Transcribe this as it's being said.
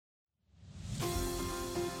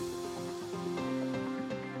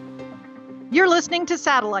You're listening to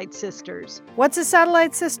Satellite Sisters. What's a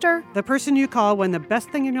satellite sister? The person you call when the best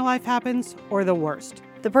thing in your life happens or the worst.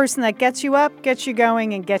 The person that gets you up, gets you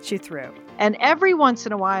going, and gets you through. And every once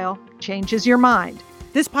in a while, changes your mind.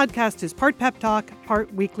 This podcast is part pep talk,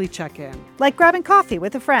 part weekly check-in. Like grabbing coffee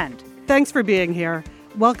with a friend. Thanks for being here.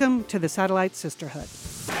 Welcome to the Satellite Sisterhood.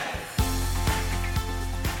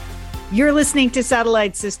 You're listening to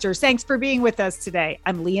Satellite Sisters. Thanks for being with us today.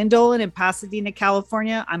 I'm Leanne Dolan in Pasadena,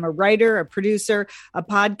 California. I'm a writer, a producer, a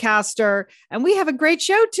podcaster, and we have a great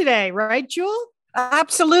show today, right, Jewel?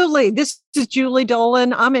 Absolutely. This is Julie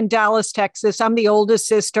Dolan. I'm in Dallas, Texas. I'm the oldest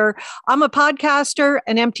sister. I'm a podcaster,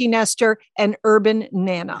 an empty nester, and urban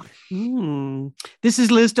nana. This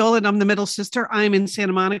is Liz Dolan. I'm the middle sister. I'm in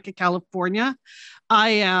Santa Monica, California. I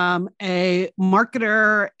am a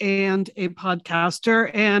marketer and a podcaster,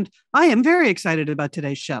 and I am very excited about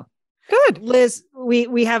today's show. Good. Liz,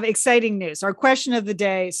 we have exciting news. Our question of the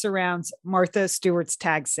day surrounds Martha Stewart's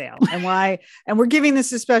tag sale and why. And we're giving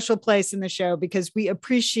this a special place in the show because we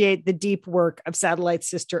appreciate the deep work of Satellite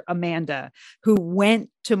Sister Amanda, who went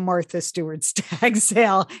to Martha Stewart's tag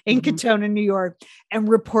sale in Katonah, New York, and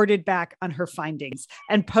reported back on her findings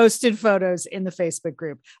and posted photos in the Facebook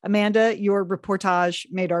group. Amanda, your reportage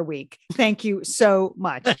made our week. Thank you so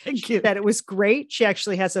much. Thank you. That it was great. She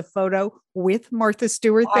actually has a photo with Martha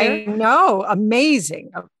Stewart there. I know.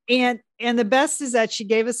 Amazing. And the best is that she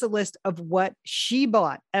gave us a list of what she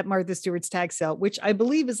bought at Martha Stewart's tag sale, which I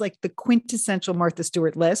believe is like the quintessential Martha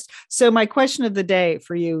Stewart list. So my question of the day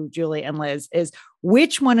for you, Julie and Liz, is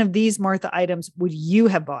which one of these Martha items would you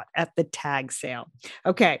have bought at the tag sale?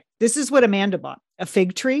 Okay, this is what Amanda bought: a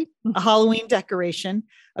fig tree, a Halloween decoration,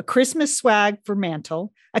 a Christmas swag for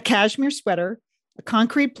mantle, a cashmere sweater, a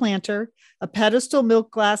concrete planter, a pedestal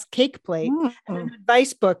milk glass cake plate, and an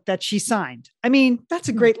advice book that she signed. I mean, that's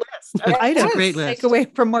a great list of items. It's a great list. Take away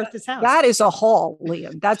from Martha's house. That is a haul,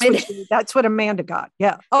 Liam. That's what Amanda got.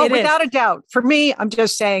 Yeah. Oh, without a doubt. For me, I'm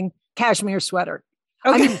just saying cashmere sweater.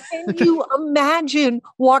 Okay. I mean, can you imagine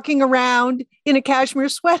walking around in a cashmere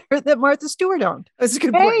sweater that Martha Stewart owned? That's a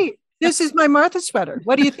good point. This is my Martha sweater.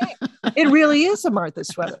 What do you think? It really is a Martha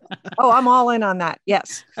sweater. Oh, I'm all in on that.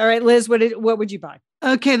 Yes. All right, Liz, what would you buy?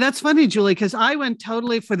 Okay, that's funny, Julie, because I went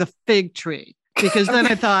totally for the fig tree because then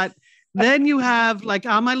I thought, then you have like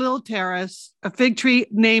on my little terrace, a fig tree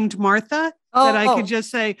named Martha that I could just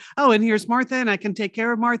say, oh, and here's Martha and I can take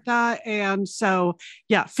care of Martha. And so,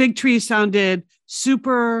 yeah, fig tree sounded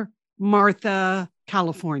super Martha,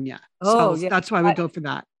 California. Oh, so yeah. That's why I would go for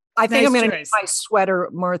that. I think Nice I'm going to choice. get my sweater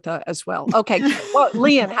Martha as well. Okay. Well,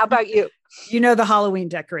 Leanne, how about you? You know, the Halloween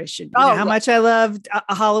decoration. You know how much I loved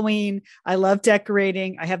Halloween. I love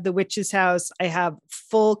decorating. I have the witch's house. I have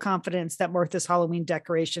full confidence that Martha's Halloween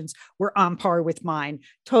decorations were on par with mine.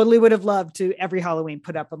 Totally would have loved to every Halloween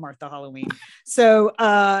put up a Martha Halloween. So,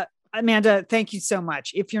 Amanda, thank you so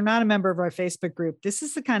much. If you're not a member of our Facebook group, this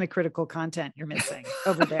is the kind of critical content you're missing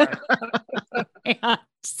over there.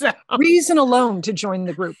 So, Reason alone to join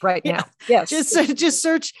the group right now. Yes. just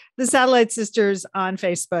search the Satellite Sisters on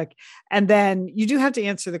Facebook. And then you do have to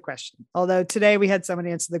answer the question. Although today we had someone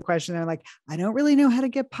answer the question. They're like, I don't really know how to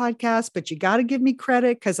get podcasts, but you got to give me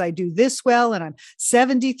credit because I do this well. And I'm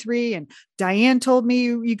 73. And Diane told me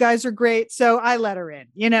you guys are great. So I let her in.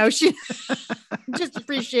 You know, she just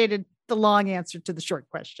appreciated the long answer to the short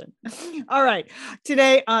question. All right.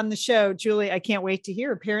 Today on the show, Julie, I can't wait to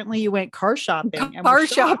hear. Apparently you went car shopping. Car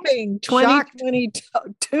shopping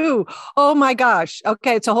 2022. Oh my gosh.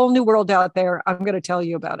 Okay. It's a whole new world out there. I'm going to tell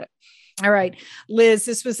you about it. All right. Liz,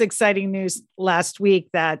 this was exciting news last week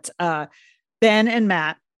that Ben and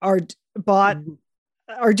Matt are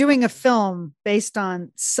doing a film based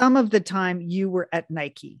on some of the time you were at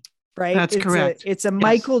Nike, right? That's correct. It's a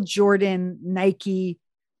Michael Jordan Nike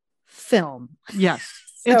film. Yes.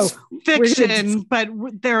 So it's fiction, but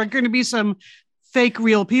there are going to be some fake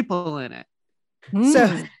real people in it.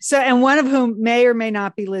 So, and one of whom may or may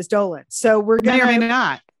not be Liz Dolan. So we're going to, may or may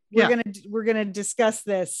not. We're going to discuss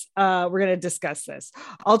this.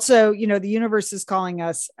 Also, you know, the universe is calling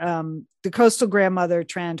us. The coastal grandmother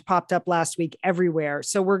trend popped up last week everywhere.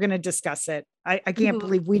 So we're going to discuss it. I can't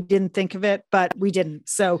believe we didn't think of it, but we didn't.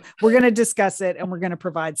 So we're going to discuss it and we're going to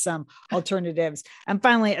provide some alternatives. And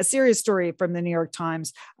finally, a serious story from the New York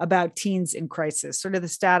Times about teens in crisis, sort of the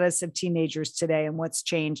status of teenagers today and what's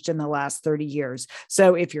changed in the last 30 years.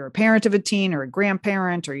 So if you're a parent of a teen or a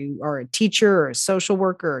grandparent, or you are a teacher or a social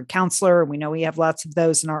worker or a counselor, and we know we have lots of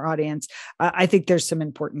those in our audience, I think there's some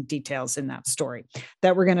important details in that story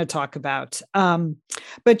that we're going to talk about.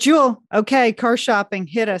 But Jewel, okay, car shopping,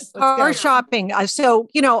 hit us. Let's Car go. shopping. shopping. So,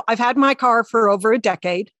 I've had my car for over a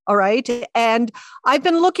decade. All right. And I've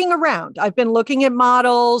been looking around. I've been looking at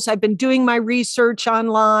models. I've been doing my research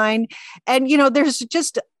online. And, there's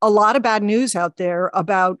just a lot of bad news out there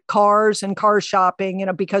about cars and car shopping,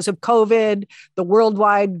 because of COVID, the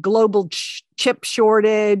worldwide global chip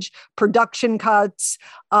shortage, production cuts,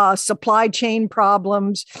 supply chain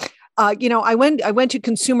problems. I went to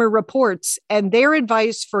Consumer Reports, and their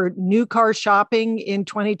advice for new car shopping in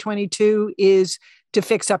 2022 is to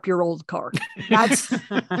fix up your old car. That's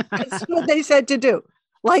what they said to do.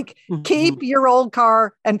 Like, keep your old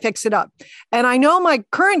car and fix it up. And I know my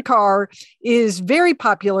current car is very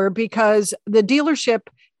popular because the dealership,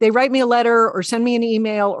 they write me a letter or send me an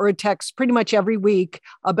email or a text pretty much every week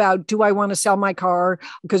about, do I want to sell my car?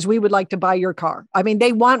 Because we would like to buy your car. I mean,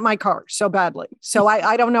 they want my car so badly. So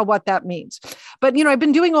I don't know what that means. But, I've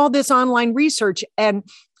been doing all this online research, and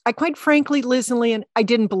I quite frankly, Liz and Leanne, I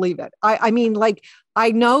didn't believe it.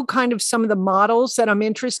 I know kind of some of the models that I'm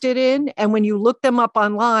interested in. And when you look them up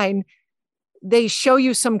online, they show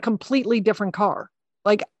you some completely different car.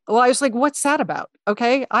 I was like, what's that about?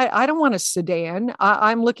 Okay. I don't want a sedan.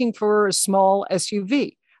 I'm looking for a small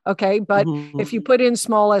SUV. Okay. But if you put in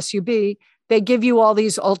small SUV, they give you all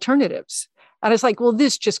these alternatives. And it's like, well,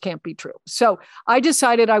 this just can't be true. So I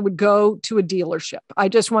decided I would go to a dealership. I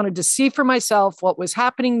just wanted to see for myself what was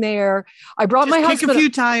happening there. I brought my husband. Kick a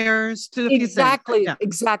few tires to the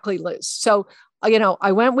Exactly, Liz. So,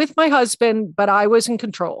 I went with my husband, but I was in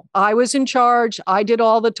control. I was in charge. I did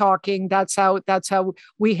all the talking. That's how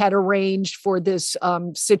we had arranged for this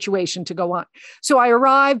situation to go on. So I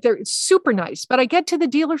arrived there. It's super nice, but I get to the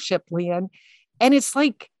dealership, Leanne, and it's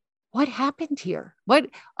like, what happened here? What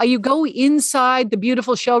you go inside the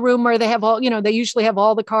beautiful showroom where they have all, they usually have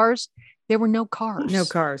all the cars. There were no cars. No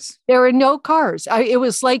cars. There were no cars. It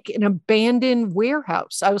was like an abandoned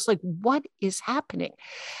warehouse. I was like, what is happening?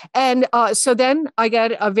 And so then I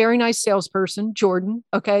got a very nice salesperson, Jordan.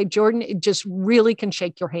 Okay. Jordan just really can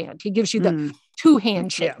shake your hand. He gives you the two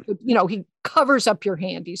handshake. Yeah. He covers up your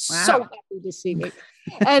hand. He's so happy to see me.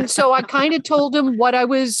 And so I kind of told him what I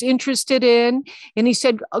was interested in. And he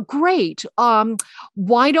said, great.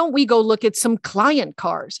 Why don't we go look at some client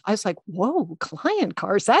cars? I was like, whoa, client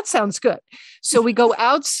cars. That sounds good. So we go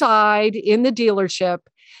outside in the dealership,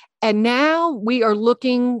 and now we are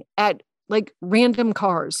looking at like random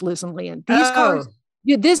cars, Liz and Leanne. These cars.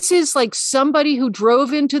 This is like somebody who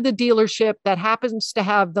drove into the dealership that happens to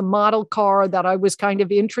have the model car that I was kind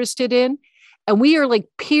of interested in. And we are like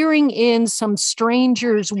peering in some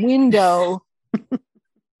stranger's window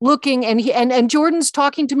looking, and Jordan's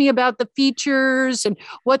talking to me about the features and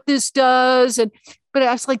what this does. But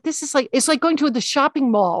I was like, it's like going to the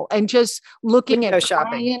shopping mall and just looking at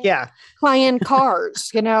client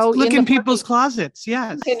cars, look in people's closets.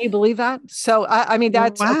 Yes. Can you believe that? So, I mean,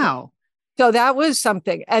 that's wow. Okay. So that was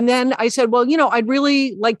something. And then I said, well, I'd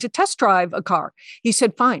really like to test drive a car. He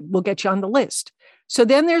said, fine, we'll get you on the list. So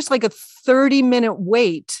then there's like a 30-minute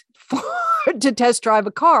wait to test drive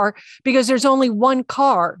a car because there's only one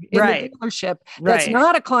car in the dealership that's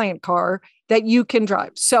not a client car that you can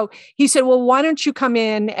drive. So he said, well, why don't you come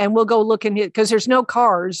in and we'll go look in it, because there's no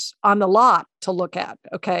cars on the lot to look at,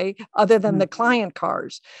 okay, other than the client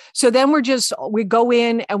cars. So then we go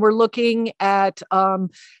in and we're looking at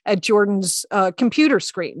Jordan's computer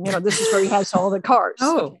screen. This is where he has all the cars.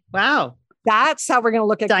 Oh, wow. That's how we're going to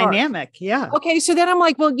look at dynamic. Cars. Yeah. Okay. So then I'm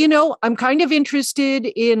like, well, I'm kind of interested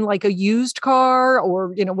in like a used car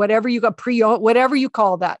or, whatever you got whatever you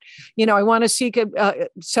call that, I want to seek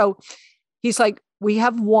so he's like, we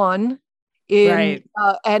have one and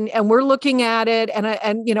we're looking at it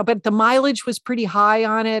but the mileage was pretty high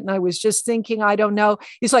on it. And I was just thinking, I don't know.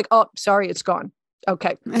 He's like, oh, sorry, it's gone.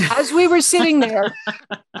 Okay. As we were sitting there,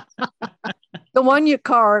 the one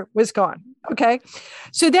car was gone. Okay.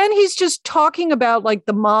 So then he's just talking about like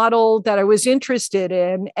the model that I was interested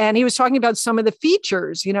in. And he was talking about some of the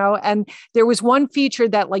features, and there was one feature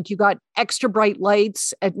that like you got extra bright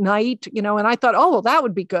lights at night, and I thought, oh, well, that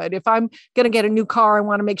would be good. If I'm going to get a new car, I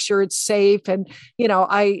want to make sure it's safe. And,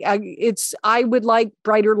 I would like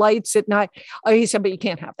brighter lights at night. He said, but you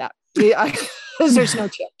can't have that. Because there's no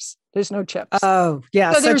chips. There's no chips. Oh,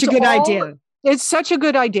 yeah. So such a good idea. It's such a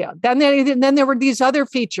good idea. Then there were these other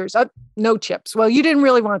features. No chips. Well, you didn't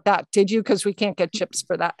really want that, did you? Because we can't get chips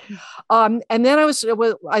for that. And then I was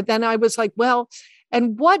like, well,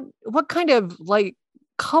 and what kind of like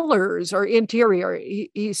colors or interior?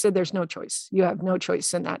 He said, there's no choice. You have no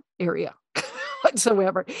choice in that area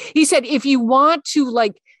whatsoever. He said, if you want to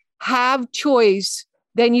like have choice,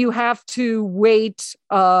 then you have to wait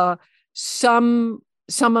some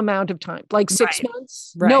some amount of time, like 6 Right.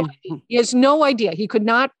 months. Right. No, he has no idea. He could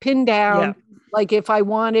not pin down, Yeah. like if I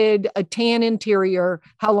wanted a tan interior,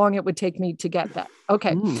 how long it would take me to get that.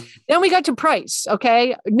 Okay. Then we got to price.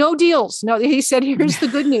 Okay. No deals. No, he said, here's the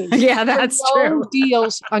good news. Yeah, that's no true.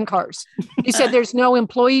 deals on cars. He said, there's no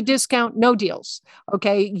employee discount, no deals.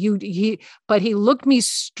 Okay. But he looked me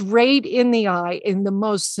straight in the eye in the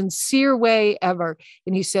most sincere way ever.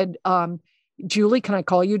 And he said, Julie, can I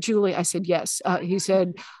call you Julie? I said, yes. He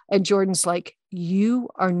said, and Jordan's like, you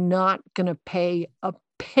are not going to pay a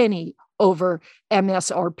penny over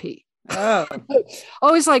MSRP. Oh,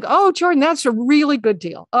 Always like, oh, Jordan, that's a really good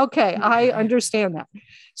deal. Okay, I understand that.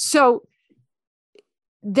 So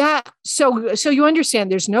you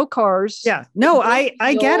understand there's no cars. yeah. No,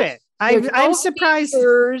 I get it. I'm no surprised.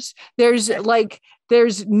 features.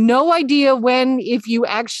 There's no idea when, if you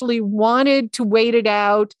actually wanted to wait it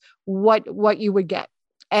out, what you would get.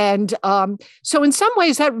 And so in some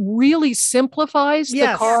ways that really simplifies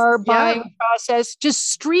the car buying process,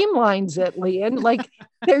 just streamlines it, Lian. Like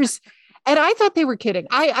and I thought they were kidding.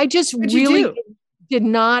 I just really did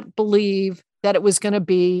not believe that it was going to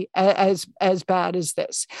be as bad as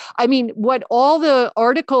this. I mean, what all the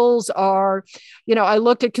articles are, I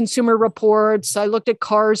looked at Consumer Reports, I looked at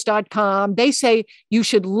cars.com. They say you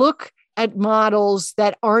should look at models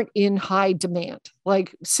that aren't in high demand.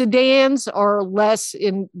 Like sedans are less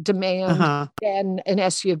in demand than an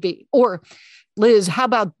SUV. Or Liz, how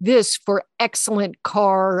about this for excellent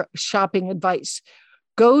car shopping advice?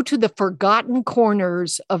 Go to the forgotten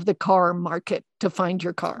corners of the car market to find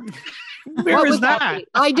your car. Where is that?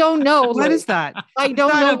 I don't know. What is that? I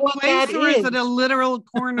don't know what that is. Or is it a literal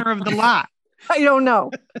corner of the lot? I don't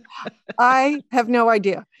know. I have no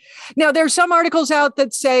idea. Now, there's some articles out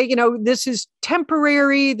that say, this is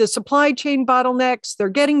temporary, the supply chain bottlenecks, they're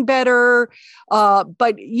getting better.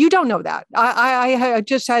 But you don't know that.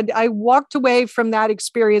 I walked away from that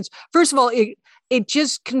experience. First of all, it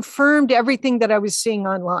just confirmed everything that I was seeing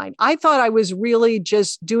online. I thought I was really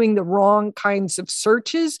just doing the wrong kinds of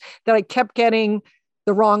searches, that I kept getting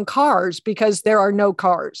the wrong cars because there are no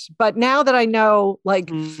cars. But now that I know,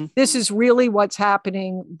 this is really what's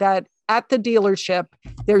happening, that at the dealership,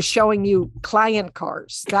 they're showing you client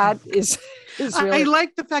cars. That is really... I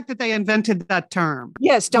like the fact that they invented that term.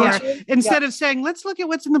 Yes, don't you? Instead of saying, let's look at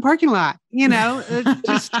what's in the parking lot,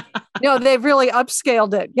 just... No, they've really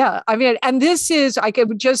upscaled it. Yeah. I mean, and I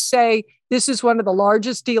could just say, this is one of the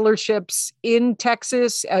largest dealerships in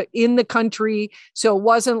Texas, in the country. So it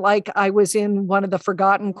wasn't like I was in one of the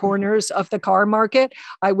forgotten corners of the car market.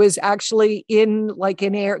 I was actually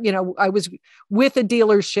I was with a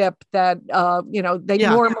dealership that,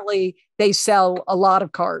 normally they sell a lot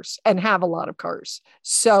of cars and have a lot of cars.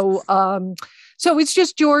 So, so it's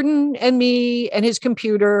just Jordan and me and his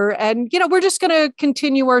computer. And, we're just going to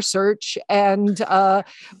continue our search. And I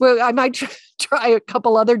might try a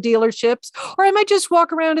couple other dealerships, or I might just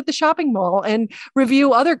walk around at the shopping mall and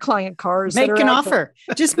review other client cars. Make an offer.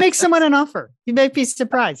 Just make someone an offer. You may be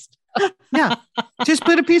surprised. Yeah. Just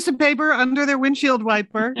put a piece of paper under their windshield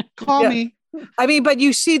wiper. Call me. I mean, but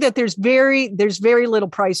you see that there's very little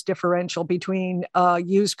price differential between a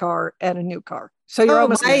used car and a new car. So you're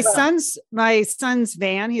almost my son's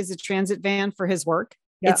van. He has a transit van for his work.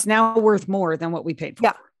 Yeah. It's now worth more than what we paid for.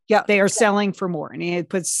 Yeah. Yeah. They are selling for more. And he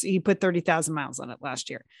put 30,000 miles on it last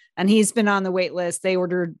year. And he's been on the wait list. They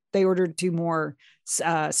ordered 2 more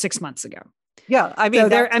 6 months ago. Yeah. I mean,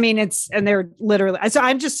 they're literally, so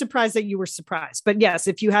I'm just surprised that you were surprised. But yes,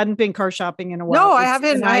 if you hadn't been car shopping in a while. No, I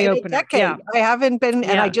haven't. I haven't been,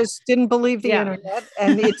 and I just didn't believe the internet.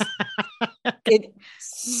 And it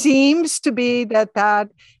seems to be that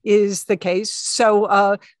is the case.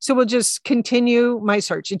 So we'll just continue my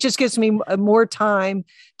search. It just gives me more time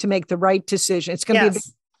to make the right decision. It's going to be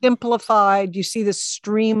simplified. You see the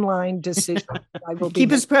streamlined decision. I will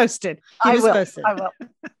keep us posted. I will.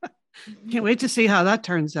 Can't wait to see how that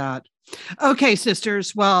turns out. Okay,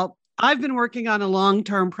 sisters. Well, I've been working on a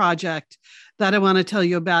long-term project that I want to tell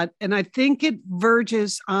you about, and I think it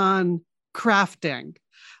verges on crafting,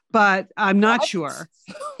 but I'm not sure.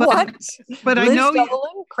 What? But Liz I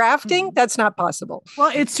know crafting? That's not possible.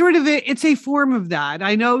 Well, it's sort of it's a form of that.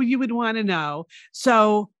 I know you would want to know.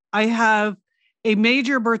 So I have a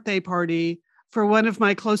major birthday party for one of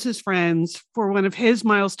my closest friends for one of his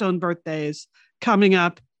milestone birthdays coming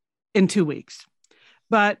up in 2 weeks.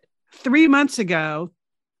 But 3 months ago,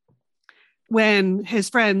 when his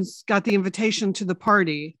friends got the invitation to the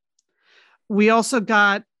party, we also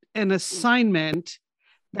got an assignment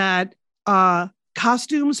that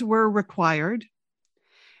costumes were required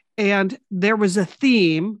and there was a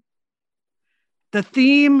theme. The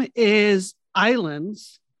theme is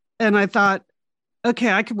islands. And I thought,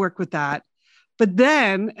 okay, I could work with that. But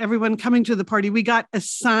then everyone coming to the party, we got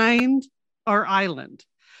assigned our island.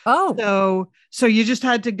 Oh, so you just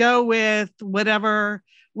had to go with whatever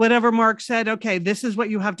Mark said. Okay, this is what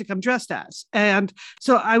you have to come dressed as. And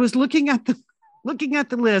so I was looking at the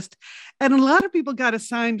list, and a lot of people got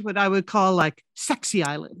assigned what I would call like sexy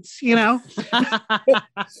islands. People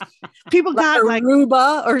got like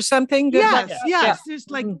Aruba or something. Yes. There's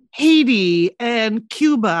like Haiti and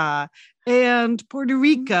Cuba and Puerto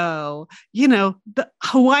Rico, the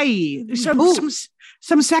Hawaii,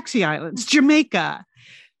 some sexy islands, Jamaica.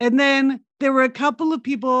 And then there were a couple of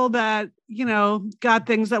people that, got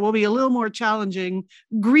things that will be a little more challenging.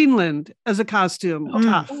 Greenland as a costume,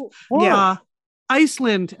 tough. Yeah.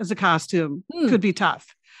 Iceland as a costume could be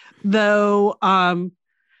tough. Though I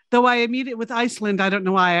with Iceland, I don't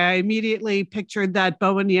know why, I immediately pictured that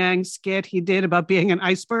Bowen Yang skit he did about being an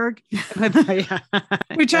iceberg,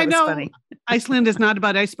 which I know funny. Iceland is not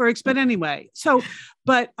about icebergs, but anyway. So,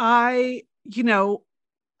 but I did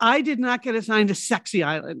not get assigned a sexy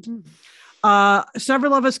island.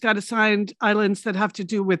 Several of us got assigned islands that have to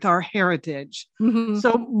do with our heritage. Mm-hmm.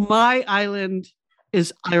 So my island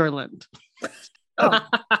is Ireland.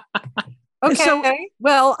 Okay. So,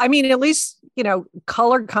 well, I mean, at least,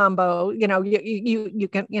 color combo, you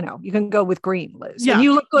can go with green, Liz. Yeah, and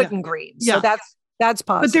you look good in green. So that's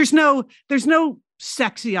positive. But there's no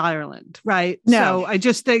sexy Ireland, right? No. So I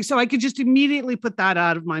just think, so I could just immediately put that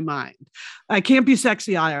out of my mind. I can't be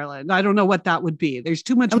sexy Ireland. I don't know what that would be. There's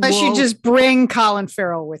too much. Unless you just bring Colin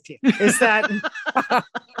Farrell with you. Is that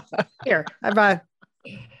here? I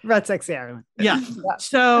brought sexy Ireland. Yeah.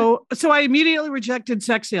 So I immediately rejected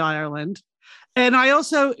sexy Ireland. And I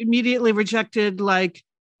also immediately rejected like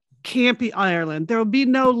campy Ireland. There will be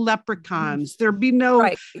no leprechauns. There'll be no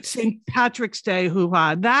St. Patrick's Day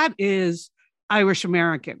hoo-ha. That is Irish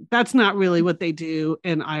American. That's not really what they do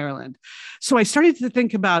in Ireland. So I started to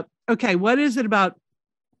think about, okay, what is it about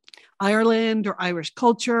Ireland or Irish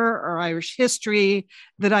culture or Irish history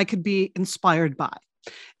that I could be inspired by?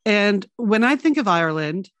 And when I think of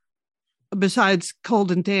Ireland, besides cold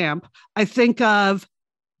and damp, I think of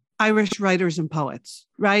Irish writers and poets,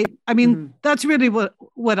 right? I mean, that's really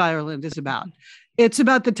what Ireland is about. It's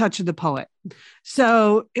about the touch of the poet.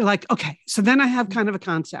 So like, okay, so then I have kind of a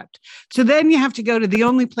concept. So then you have to go to the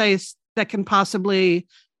only place that can possibly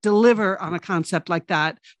deliver on a concept like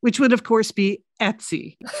that, which would of course be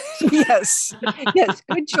Etsy. Yes.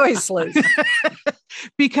 Good choice, Liz.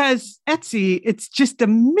 Because Etsy, it's just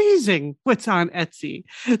amazing what's on Etsy.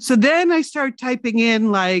 So then I start typing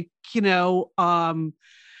in like,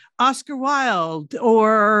 Oscar Wilde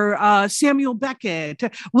or Samuel Beckett,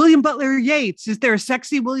 William Butler Yeats. Is there a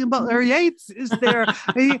sexy William Butler Yeats? Is there?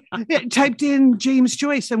 I typed in James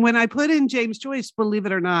Joyce. And when I put in James Joyce, believe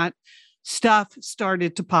it or not, stuff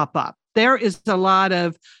started to pop up. There is a lot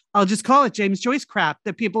of, I'll just call it James Joyce crap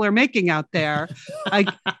that people are making out there. I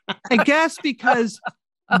guess because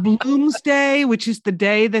Bloomsday, which is the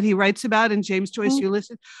day that he writes about in James Joyce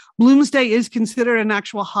Ulysses, Bloomsday is considered an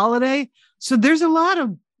actual holiday. So there's a lot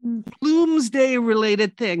of Bloomsday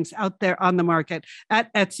related things out there on the market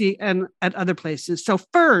at Etsy and at other places. So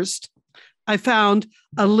first, I found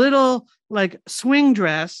a little like swing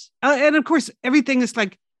dress. And of course, everything is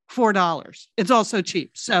like $4. It's all so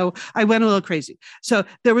cheap. So I went a little crazy. So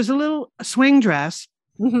there was a little swing dress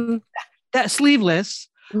that sleeveless,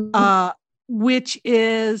 which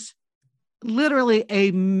is literally a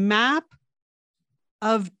map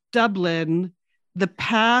of Dublin, the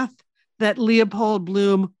path that Leopold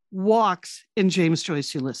Bloom walks in James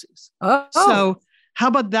Joyce Ulysses. Oh. So how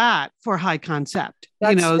about that for high concept?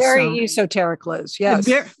 That's very esoteric, Liz. Yes.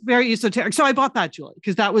 Very, very esoteric. So I bought that, Julie,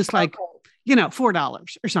 because that was like,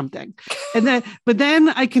 $4 or something. But then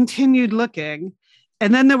I continued looking,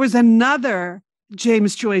 and then there was another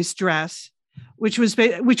James Joyce dress, which was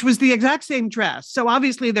the exact same dress. So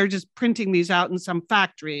obviously they're just printing these out in some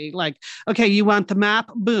factory. Like, okay, you want the map?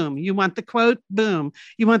 Boom. You want the quote? Boom.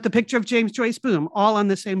 You want the picture of James Joyce? Boom. All on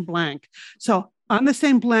the same blank. So on the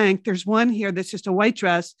same blank, there's one here that's just a white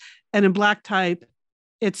dress, and in black type,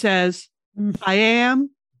 it says, I am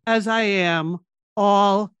as I am,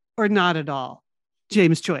 all or not at all,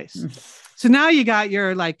 James Joyce. So now you got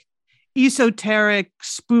your like esoteric,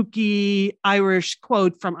 spooky Irish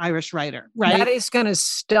quote from Irish writer, right? That is going to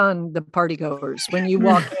stun the partygoers when you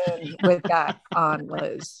walk in with that on,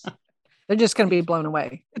 Liz. They're just going to be blown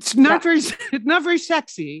away. It's not very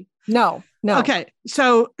sexy. No. Okay.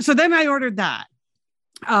 So then I ordered that.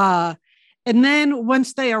 And then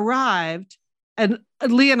once they arrived, and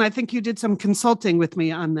Leanne, I think you did some consulting with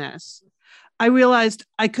me on this. I realized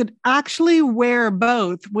I could actually wear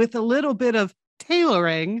both with a little bit of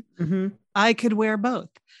tailoring. Mm-hmm. I could wear both.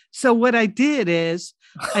 So what I did is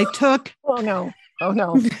I took. Oh no.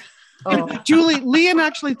 Julie, Leanne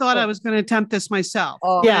actually thought I was going to attempt this myself.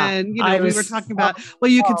 Yeah. And, we were talking about,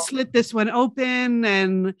 well, you could slit this one open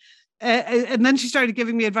and then she started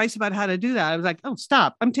giving me advice about how to do that. I was like, oh,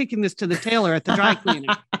 stop. I'm taking this to the tailor at the dry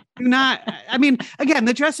cleaner. Again,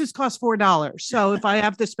 the dresses cost $4. So if I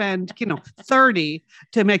have to spend, $30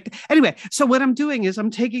 to make, anyway, so what I'm doing is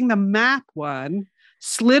I'm taking the MAC one,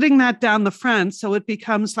 slitting that down the front. So it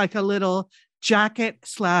becomes like a little jacket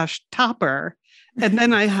 / topper. And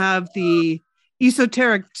then I have the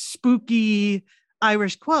esoteric, spooky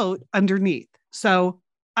Irish quote underneath. So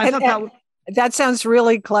I thought that sounds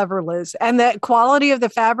really clever, Liz. And the quality of the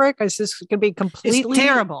fabric is this going to be completely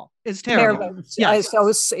terrible. It's terrible. Yeah.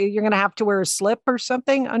 So you're going to have to wear a slip or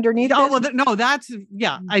something underneath. Oh, well, no, that's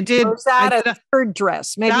I did. Or is that a third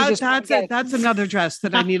dress? Maybe that's another dress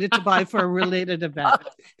that I needed to buy for a related event. Okay.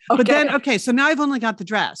 But then, so now I've only got the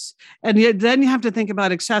dress, and then you have to think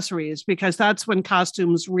about accessories because that's when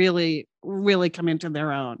costumes really, really come into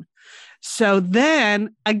their own. So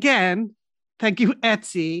then again, thank you,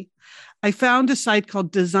 Etsy. I found a site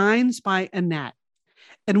called Designs by Annette.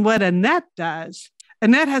 And what Annette does,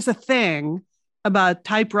 Annette has a thing about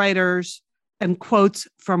typewriters and quotes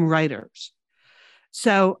from writers.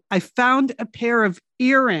 So I found a pair of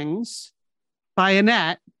earrings by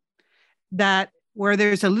Annette where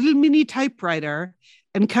there's a little mini typewriter,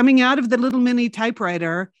 and coming out of the little mini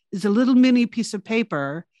typewriter is a little mini piece of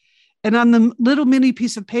paper. And on the little mini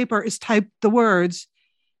piece of paper is typed the words,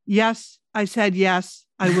 "Yes, I said yes.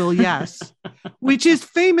 I will, yes," which is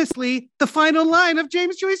famously the final line of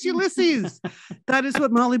James Joyce Ulysses. That is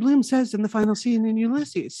what Molly Bloom says in the final scene in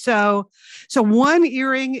Ulysses. So one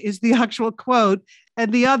earring is the actual quote,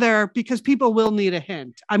 and the other, because people will need a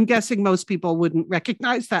hint. I'm guessing most people wouldn't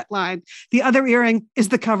recognize that line. The other earring is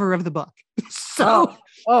the cover of the book. So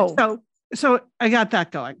I got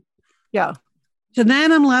that going. Yeah. So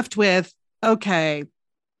then I'm left with, okay,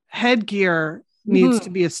 headgear needs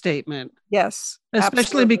to be a statement. Yes. Especially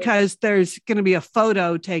absolutely. because there's going to be a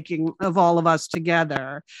photo taking of all of us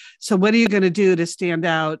together. So what are you going to do to stand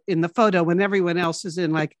out in the photo when everyone else is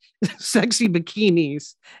in like sexy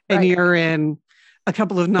bikinis and you're in a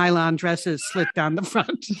couple of nylon dresses slit down the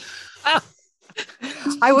front?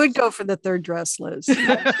 I would go for the third dress, Liz.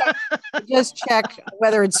 Just check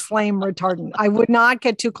whether it's flame retardant. I would not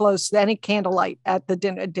get too close to any candlelight at the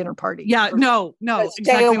dinner party. Yeah, no, stay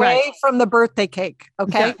exactly away right. from the birthday cake.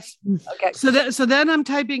 Okay. Yes. Okay. So then I'm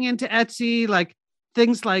typing into Etsy like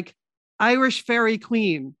things like Irish fairy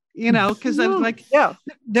queen, because I'm like,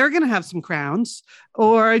 they're going to have some crowns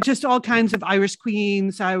or just all kinds of Irish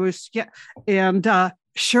queens, and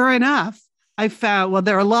sure enough, I found,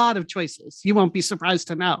 there are a lot of choices. You won't be surprised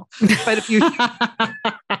to know. But if you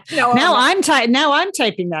now I'm typing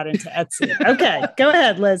that into Etsy. Okay, go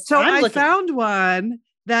ahead, Liz. So I found one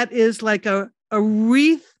that is like a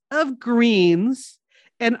wreath of greens.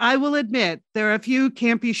 And I will admit there are a few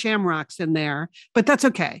campy shamrocks in there, but that's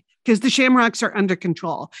okay because the shamrocks are under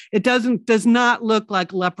control. It does not look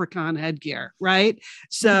like leprechaun headgear, right?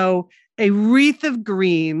 So a wreath of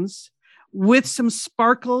greens with some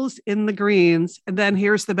sparkles in the greens. And then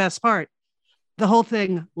here's the best part. The whole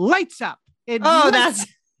thing lights up. That's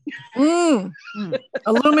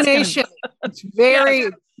illumination. It's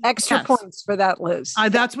very extra points for that, Liz.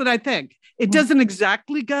 That's what I think. It doesn't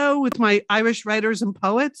exactly go with my Irish writers and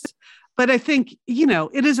poets, but I think,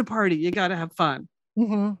 it is a party. You got to have fun.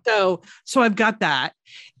 Mm-hmm. So I've got that.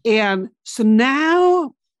 And so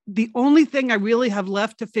now the only thing I really have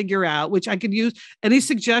left to figure out, which I could use any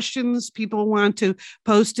suggestions people want to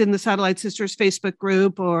post in the Satellite Sisters Facebook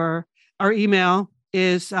group or our email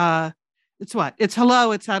is, it's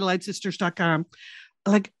hello@satellitesisters.com.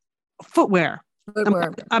 Like footwear.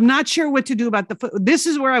 I'm not sure what to do about the foot. This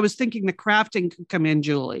is where I was thinking the crafting could come in,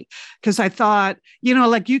 Julie, because I thought,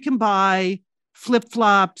 like you can buy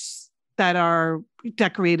flip-flops that are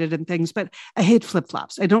decorated and things, but I hate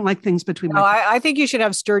flip-flops. I don't like things between my feet. I think you should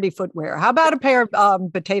have sturdy footwear. How about a pair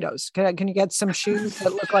of potatoes? Can you get some shoes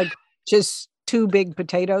that look like just two big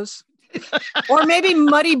potatoes? Or maybe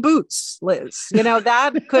muddy boots, Liz.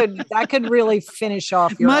 That could really finish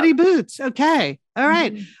off your muddy boots. Okay. All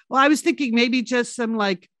right. Mm-hmm. Well, I was thinking maybe just some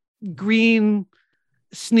like green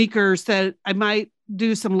sneakers that I might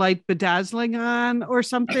do some light bedazzling on or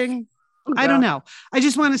something. I don't know. I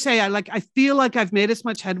just want to say I feel like I've made as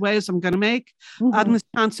much headway as I'm going to make on this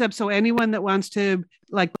concept. So anyone that wants to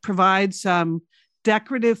provide some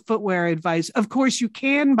decorative footwear advice, of course you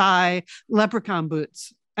can buy leprechaun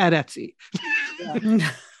boots at Etsy.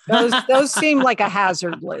 Those seem like a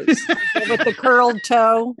hazard, Liz. With the curled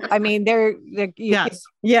toe. I mean, they're yes.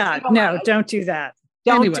 Don't do that.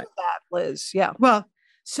 Don't do that, Liz. Yeah. Well,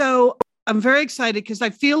 so I'm very excited because I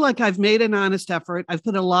feel like I've made an honest effort. I've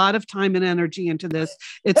put a lot of time and energy into this.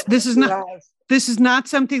 This is not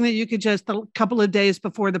something that you could just a couple of days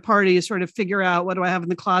before the party sort of figure out what do I have in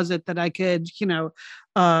the closet that I could,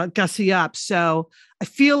 gussy up. So I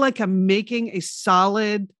feel like I'm making a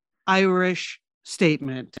solid Irish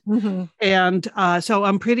statement. Mm-hmm. And so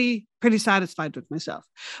I'm pretty satisfied with myself.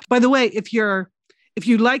 By the way, if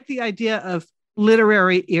you like the idea of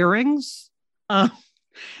literary earrings,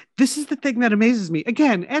 this is the thing that amazes me.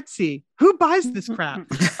 Again, Etsy, who buys this crap?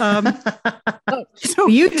 So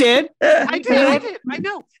you did. I did. I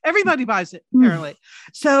know. Everybody buys it, apparently.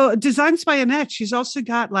 So Designs by Annette, she's also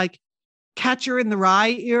got like Catcher in the Rye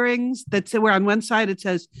earrings that's where on one side it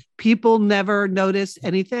says, people never notice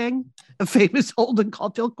anything, a famous Holden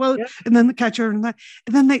Caulfield quote. Yep. And then the Catcher in the Rye.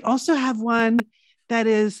 And then they also have one that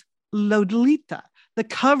is Lolita, the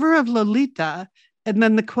cover of Lolita. And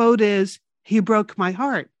then the quote is, he broke my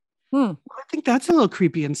heart. Well, I think that's a little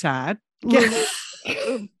creepy and sad. Yeah.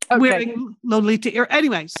 Wearing Lolita ear.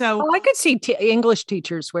 Anyway, so I could see English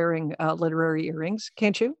teachers wearing literary earrings.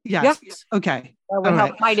 Can't you? Yes. Yeah. Okay. All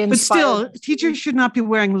right. But still, teachers should not be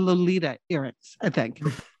wearing Lolita earrings, I think.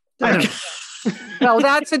 I don't know. Well,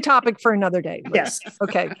 that's a topic for another day. Yes.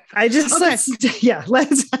 Okay.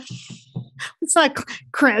 Let's not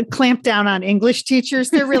clamp down on English teachers.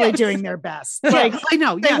 They're really doing their best. Like, I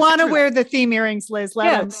know they want to wear the theme earrings, Liz.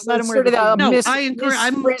 Let them wear the I encourage.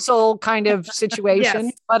 I'm Frizzle kind of situation.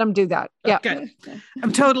 Yes. Let them do that. Yeah. Okay.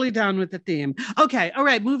 I'm totally down with the theme. Okay. All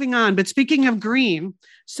right. Moving on. But speaking of green,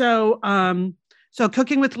 so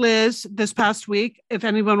Cooking with Liz this past week, if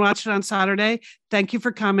anyone watched it on Saturday, thank you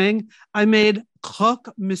for coming. I made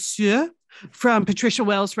croque monsieur from Patricia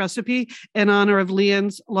Wells' recipe in honor of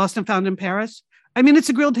Leon's Lost and Found in Paris. I mean, it's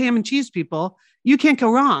a grilled ham and cheese, people. You can't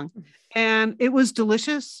go wrong. And it was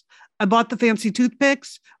delicious. I bought the fancy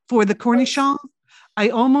toothpicks for the cornichon. I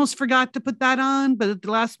almost forgot to put that on, but at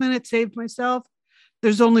the last minute saved myself.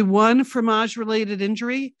 There's only one fromage-related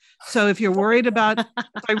injury. So if you're worried about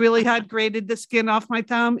if I really had grated the skin off my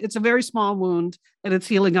thumb, it's a very small wound and it's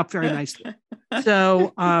healing up very nicely.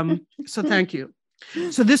 So thank you.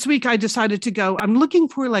 So this week I decided to go, I'm looking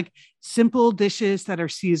for like simple dishes that are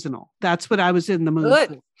seasonal. That's what I was in the mood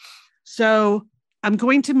for. So I'm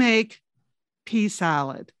going to make pea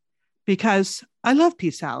salad because I love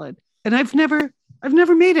pea salad and I've never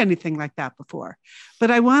made anything like that before,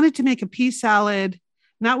 but I wanted to make a pea salad,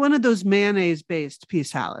 not one of those mayonnaise based pea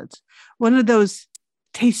salads, one of those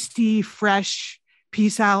tasty, fresh pea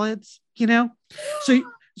salads, So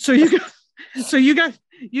you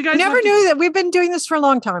guys never knew that. We've been doing this for a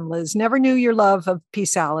long time, Liz. Never knew your love of pea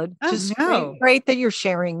salad. Just great that you're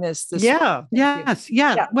sharing this. Yeah. Yes.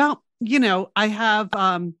 Yeah. Well, I have,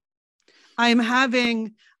 I'm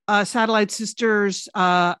having Satellite Sisters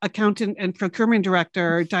accountant and procurement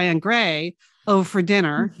director, Diane Gray, over for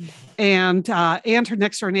dinner and her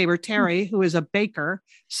next door neighbor, Terry, who is a baker.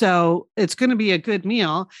 So it's going to be a good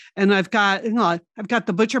meal. And I've got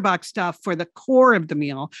the Butcher Box stuff for the core of the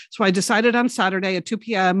meal. So I decided on Saturday at 2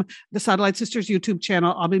 p.m., the Satellite Sisters YouTube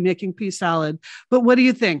channel, I'll be making pea salad. But what do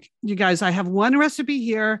you think, you guys? I have one recipe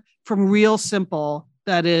here from Real Simple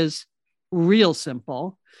that is real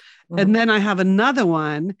simple. And then I have another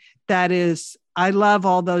one that is, I love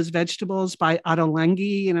all those vegetables by Otto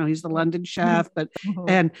Lengi. He's the London chef, they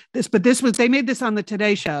made this on the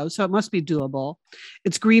Today Show, so it must be doable.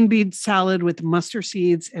 It's green bean salad with mustard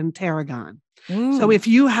seeds and tarragon. So if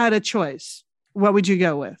you had a choice, what would you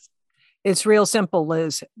go with? It's real simple,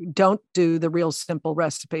 Liz. Don't do the real simple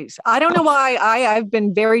recipes. I don't know why. I've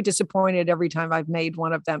been very disappointed every time I've made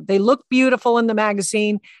one of them. They look beautiful in the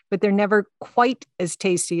magazine, but they're never quite as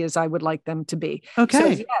tasty as I would like them to be. Okay.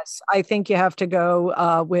 So yes, I think you have to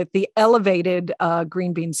go with the elevated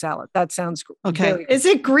green bean salad. That sounds okay. Is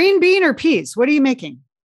it green bean or peas? What are you making?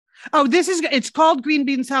 Oh, it's called green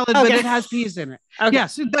bean salad, but it has peas in it. Okay.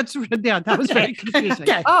 Yes, that was very confusing.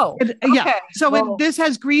 Okay. Oh, yeah. So this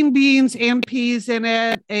has green beans and peas in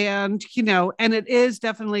it, and and it is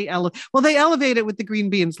definitely they elevate it with the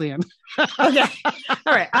green beans, Leon. Okay.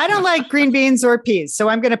 All right. I don't like green beans or peas, so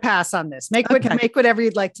I'm going to pass on this. Make whatever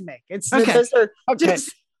you'd like to make. Those are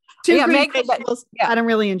just two green vegetables I don't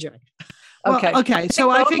really enjoy. Okay. Okay. So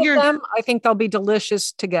I figured I think they'll be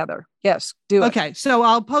delicious together. Yes, do it. Okay. So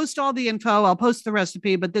I'll post all the info. I'll post the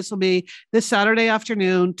recipe, but this will be this Saturday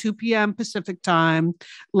afternoon, 2 p.m. Pacific time,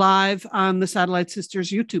 live on the Satellite Sisters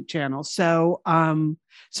YouTube channel. So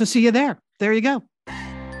see you there. There you go.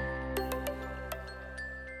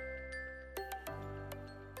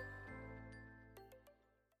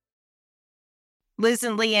 Liz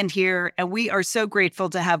and Leanne here, and we are so grateful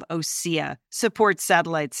to have OSEA support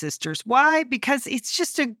Satellite Sisters. Why? Because it's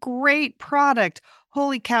just a great product.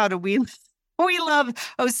 Holy cow, do we love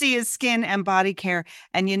OSEA's skin and body care.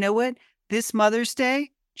 And you know what? This Mother's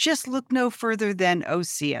Day, just look no further than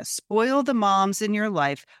OSEA. Spoil the moms in your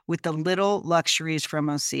life with the little luxuries from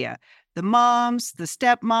OSEA. The moms, the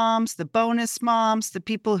stepmoms, the bonus moms, the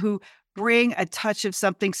people who bring a touch of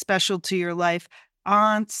something special to your life.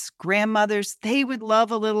 Aunts, grandmothers, they would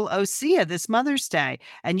love a little OSEA this Mother's Day.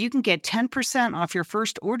 And you can get 10% off your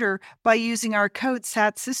first order by using our code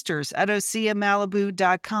SATSisters at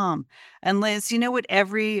OSEAMalibu.com. And Liz, you know what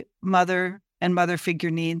every mother and mother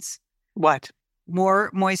figure needs? What?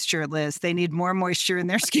 More moisture, Liz. They need more moisture in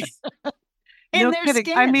their skin. No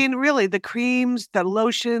kidding. I mean, really, the creams, the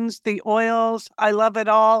lotions, the oils, I love it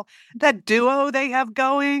all. That duo they have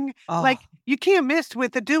going, like you can't miss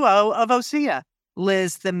with the duo of OSEA.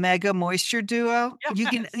 Liz, the Mega Moisture Duo.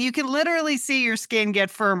 Yes. You can literally see your skin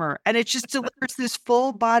get firmer, and it just delivers this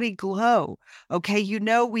full body glow. Okay, you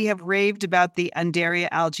know we have raved about the Undaria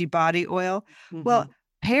Algae Body Oil. Mm-hmm. Well,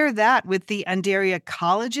 pair that with the Undaria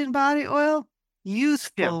Collagen Body Oil.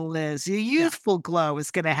 Youthful, Liz. Your youthful glow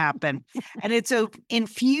is going to happen. And it's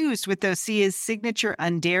infused with OSEA's signature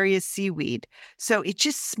Undaria seaweed. So it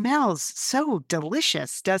just smells so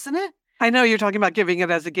delicious, doesn't it? I know you're talking about giving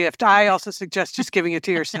it as a gift. I also suggest just giving it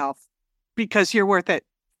to yourself because you're worth it.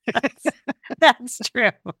 That's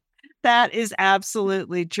true. That is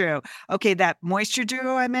absolutely true. Okay, that Moisture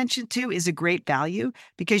Duo I mentioned too is a great value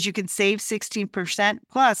because you can save 16%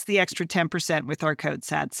 plus the extra 10% with our code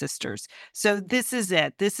SADSisters. So this is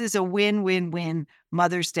it. This is a win-win-win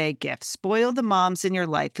Mother's Day gift. Spoil the moms in your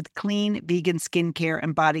life with clean vegan skincare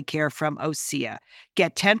and body care from OSEA.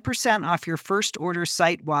 Get 10% off your first order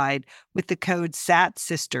site-wide with the code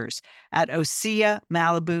SATSisters at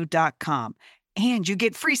OSEAMalibu.com. And you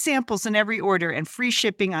get free samples in every order and free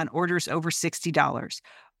shipping on orders over $60.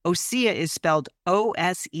 OSEA is spelled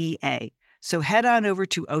O-S-E-A. So head on over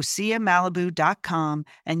to OSEAMalibu.com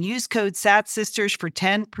and use code SATSisters for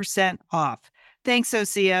 10% off. Thanks,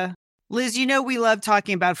 OSEA. Liz, you know we love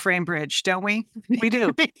talking about FrameBridge, don't we? We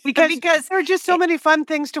do. because there are just so many fun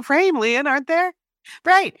things to frame, Leanne, aren't there?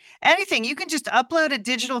 Right. Anything. You can just upload a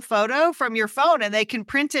digital photo from your phone and they can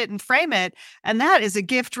print it and frame it. And that is a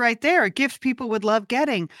gift right there, a gift people would love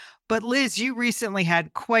getting. But Liz, you recently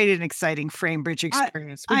had quite an exciting FrameBridge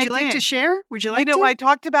experience. Would you like to share? Would you like to? I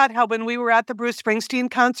talked about how when we were at the Bruce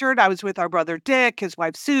Springsteen concert, I was with our brother Dick, his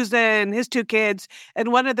wife Susan, his two kids,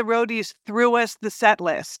 and one of the roadies threw us the set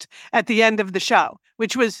list at the end of the show,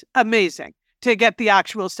 which was amazing. To get the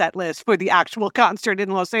actual set list for the actual concert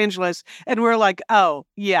in Los Angeles. And we're like, oh,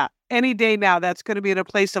 yeah, any day now, that's going to be in a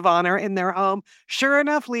place of honor in their home. Sure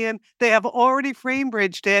enough, Leanne, they have already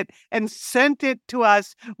FrameBridged it and sent it to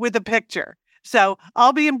us with a picture. So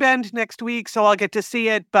I'll be in Bend next week, so I'll get to see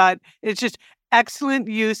it. But it's just excellent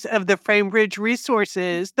use of the FrameBridge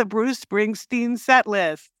resources, the Bruce Springsteen set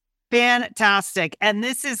list. Fantastic. And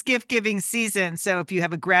this is gift giving season. So if you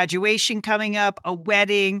have a graduation coming up, a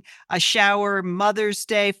wedding, a shower, Mother's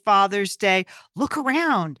Day, Father's Day, look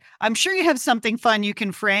around. I'm sure you have something fun you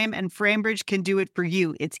can frame, and FrameBridge can do it for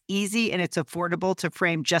you. It's easy and it's affordable to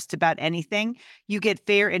frame just about anything. You get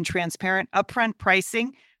fair and transparent upfront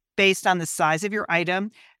pricing based on the size of your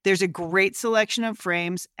item. There's a great selection of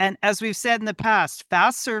frames. And as we've said in the past,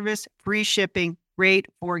 fast service, free shipping, great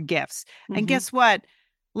for gifts. Mm-hmm. And guess what?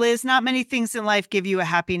 Liz, not many things in life give you a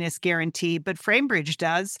happiness guarantee, but FrameBridge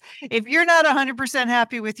does. If you're not 100%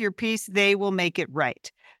 happy with your piece, they will make it right.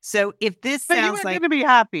 So if this sounds like... You're going to be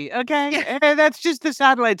happy, okay? Yeah. And that's just the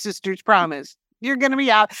Satellite Sisters promise. You're going to be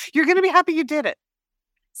out. You're going to be happy you did it.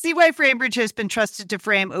 See why FrameBridge has been trusted to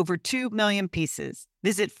frame over 2 million pieces.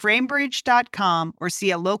 Visit framebridge.com or see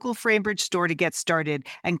a local FrameBridge store to get started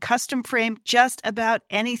and custom frame just about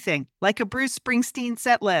anything, like a Bruce Springsteen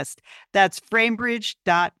set list. That's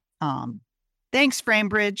framebridge.com. Thanks,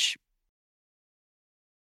 FrameBridge.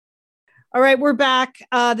 All right, we're back.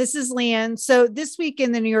 This is Leanne. So this week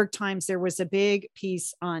in the New York Times, there was a big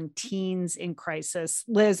piece on teens in crisis.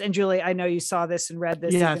 Liz and Julie, I know you saw this and read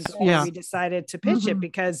this. Yes, even before we decided to pitch it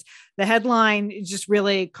because the headline just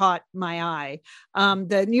really caught my eye.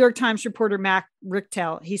 The New York Times reporter, Mac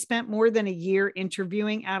Richtel, he spent more than a year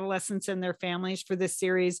interviewing adolescents and their families for this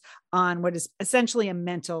series on what is essentially a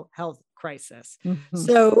mental health crisis.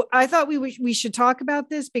 So I thought we should talk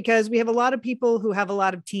about this because we have a lot of people who have a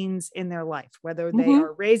lot of teens in their life, whether they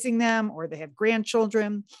are raising them or they have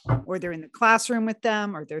grandchildren or they're in the classroom with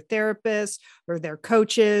them or their therapists or their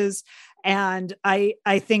coaches. And I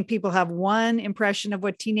think people have one impression of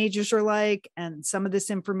what teenagers are like. And some of this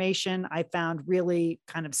information I found really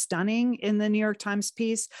kind of stunning in the New York Times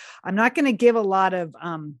piece. I'm not going to give a lot of,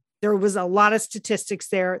 there was a lot of statistics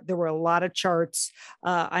there. There were a lot of charts.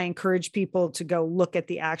 I encourage people to go look at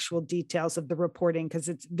the actual details of the reporting because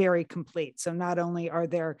it's very complete. So not only are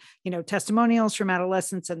there, testimonials from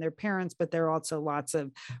adolescents and their parents, but there are also lots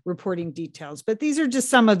of reporting details. But these are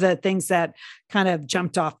just some of the things that kind of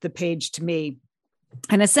jumped off the page to me.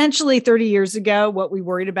 And essentially 30 years ago, what we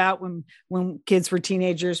worried about when kids were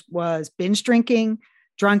teenagers was binge drinking,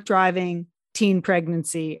 drunk driving, teen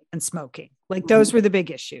pregnancy, and smoking. Like those were the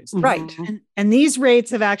big issues. Right. And these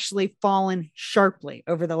rates have actually fallen sharply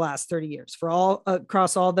over the last 30 years for all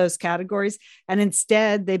across all those categories. And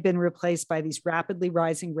instead, they've been replaced by these rapidly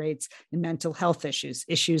rising rates in mental health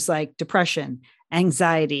issues like depression,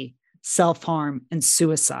 anxiety, self-harm, and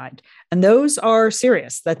suicide. And those are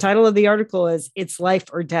serious. The title of the article is It's Life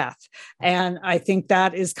or Death. And I think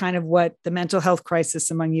that is kind of what the mental health crisis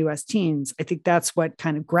among US teens, I think that's what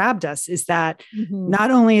kind of grabbed us, is that not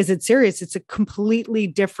only is it serious, it's a completely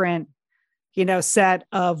different set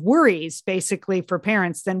of worries basically for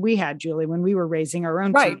parents than we had, Julie, when we were raising our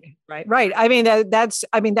own children. Right. I mean, that's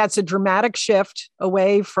a dramatic shift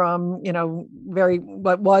away from,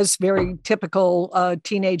 what was very typical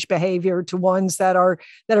teenage behavior to ones that are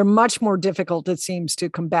much more difficult, it seems, to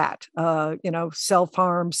combat.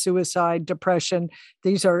 Self-harm, suicide, depression.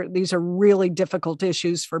 These are really difficult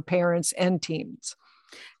issues for parents and teens.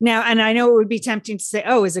 Now, and I know it would be tempting to say,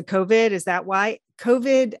 oh, is it COVID? Is that why?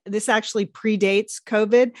 COVID, this actually predates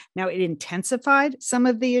COVID. Now, it intensified some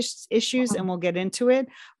of the issues, and we'll get into it.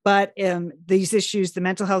 But these issues, the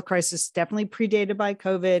mental health crisis, definitely predated by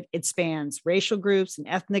COVID. It spans racial groups and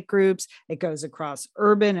ethnic groups. It goes across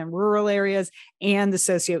urban and rural areas and the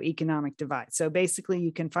socioeconomic divide. So basically,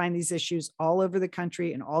 you can find these issues all over the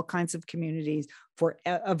country in all kinds of communities for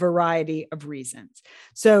a variety of reasons.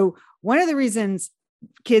 So one of the reasons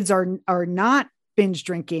kids are not binge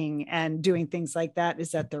drinking and doing things like that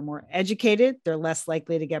is that they're more educated, they're less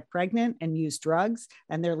likely to get pregnant and use drugs,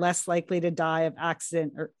 and they're less likely to die of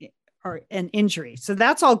accident or an injury. So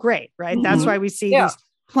that's all great, right? Mm-hmm. That's why we see these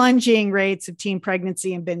plunging rates of teen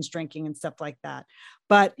pregnancy and binge drinking and stuff like that.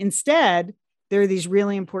 But instead, there are these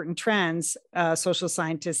really important trends, social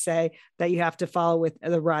scientists say, that you have to follow with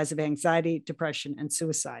the rise of anxiety, depression, and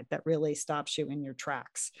suicide that really stops you in your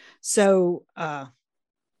tracks. So,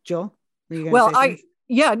 Joel? Well,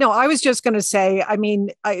 I was just going to say, I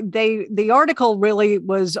mean, the article really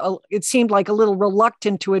was, it seemed like a little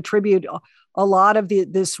reluctant to attribute a lot of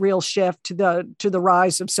this real shift to the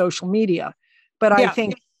rise of social media. But I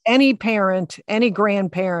think any parent, any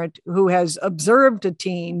grandparent who has observed a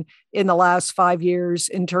teen in the last 5 years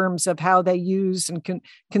in terms of how they use and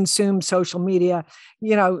consume social media,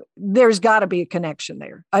 there's got to be a connection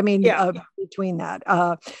there. I mean, between that.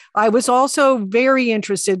 I was also very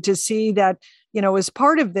interested to see that, as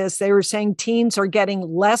part of this, they were saying teens are getting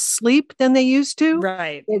less sleep than they used to.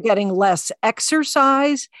 Right. They're getting less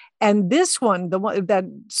exercise. And this one, the one that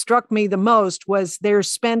struck me the most, was they're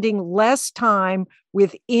spending less time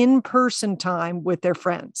with in-person time with their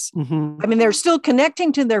friends. Mm-hmm. I mean, they're still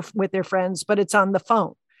connecting with their friends, but it's on the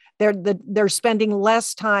phone. They're spending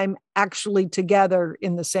less time actually together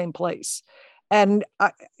in the same place. And,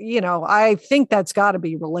 I think that's got to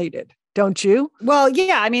be related. Don't you? Well,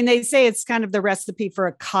 yeah. I mean, they say it's kind of the recipe for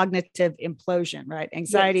a cognitive implosion, right?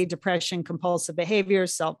 Anxiety, depression, compulsive behavior,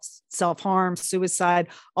 self-harm, suicide,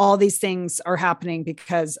 all these things are happening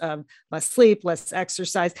because of less sleep, less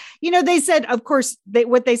exercise. They said, of course,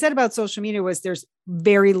 what they said about social media was there's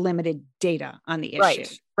very limited data on the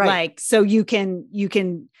issue. Right. Like, so you can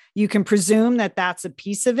presume that that's a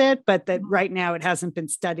piece of it, but that right now it hasn't been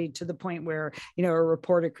studied to the point where, a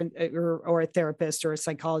reporter or a therapist or a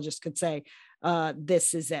psychologist could say,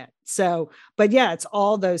 this is it. So, but yeah, it's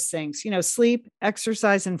all those things, sleep,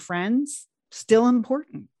 exercise, and friends, still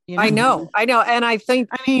important. I know. And I think,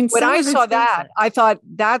 when I saw that, I thought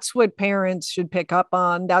that's what parents should pick up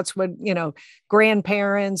on. That's what,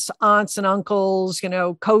 grandparents, aunts and uncles,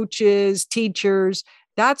 coaches, teachers,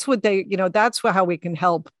 that's what that's how we can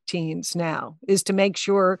help teens now, is to make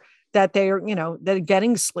sure that they're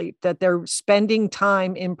getting sleep, that they're spending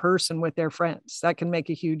time in person with their friends. That can make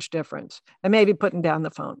a huge difference. And maybe putting down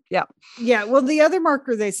the phone. Yeah. Yeah. Well, the other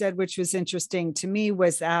marker they said, which was interesting to me,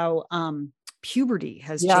 was how puberty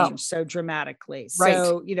has changed so dramatically. Right.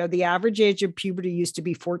 So, the average age of puberty used to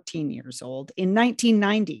be 14 years old in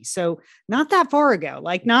 1990. So not that far ago,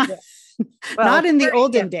 like not not in the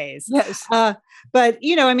olden days. Yes. But,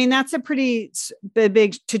 I mean, that's a pretty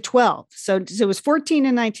big to 12. So it was 14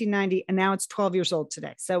 in 1990, and now it's 12 years old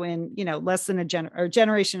today. So in, less than a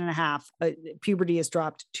generation and a half, puberty has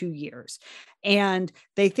dropped 2 years. And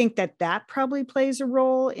they think that probably plays a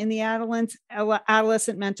role in the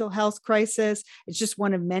adolescent mental health crisis. It's just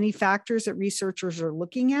one of many factors that researchers are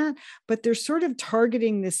looking at, but they're sort of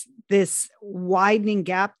targeting this widening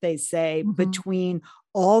gap, they say, between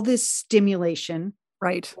all this stimulation,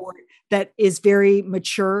 right, that is very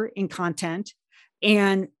mature in content,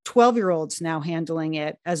 and 12-year-olds now handling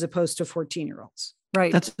it as opposed to 14-year-olds.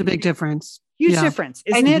 Right. That's a big difference. Huge difference,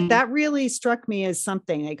 isn't it? That really struck me as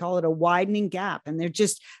something. They call it a widening gap, and they're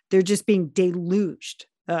just being deluged.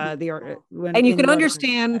 And you can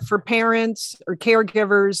understand for parents or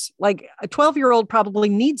caregivers, like a 12-year-old probably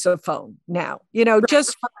needs a phone now,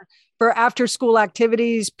 just for after school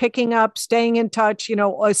activities, picking up, staying in touch,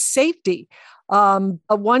 a safety.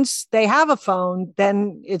 Once they have a phone,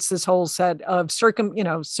 then it's this whole set of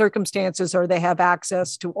circumstances, or they have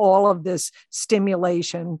access to all of this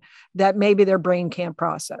stimulation that maybe their brain can't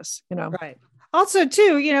process, Right. Also,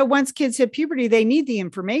 too, once kids hit puberty, they need the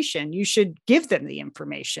information. You should give them the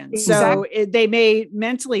information. So they may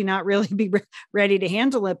mentally not really be ready to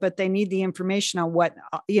handle it, but they need the information on what,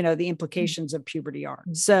 the implications of puberty are.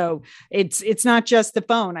 So it's not just the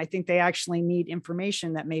phone. I think they actually need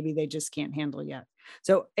information that maybe they just can't handle yet.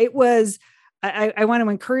 So it was, I want to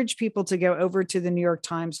encourage people to go over to the New York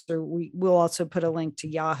Times, or we'll also put a link to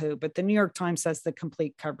Yahoo, but the New York Times has the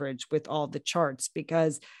complete coverage with all the charts,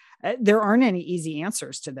 because there aren't any easy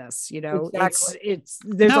answers to this, Exactly.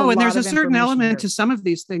 There's a certain element to some of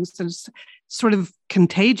these things that's sort of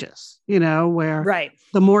contagious, where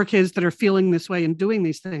the more kids that are feeling this way and doing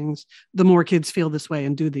these things, the more kids feel this way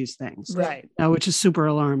and do these things, which is super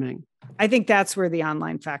alarming. I think that's where the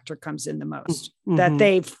online factor comes in the most, that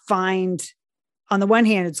they find, on the one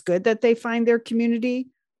hand, it's good that they find their community,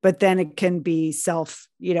 but then it can be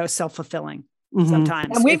self-fulfilling.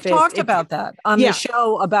 Sometimes. And we've talked about that on the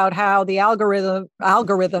show, about how the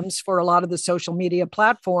algorithms for a lot of the social media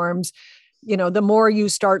platforms, the more you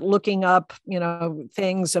start looking up,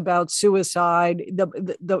 things about suicide,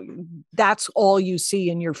 that's all you see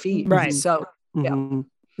in your feed. Right. So,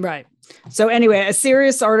 Right. So anyway, a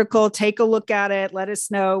serious article, take a look at it. Let us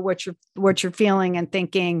know what you're feeling and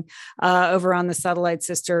thinking over on the Satellite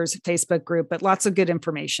Sisters Facebook group, but lots of good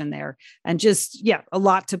information there, and just, a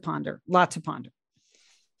lot to ponder.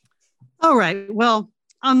 All right. Well,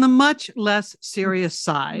 on the much less serious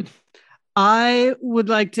side, I would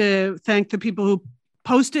like to thank the people who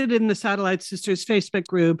posted in the Satellite Sisters Facebook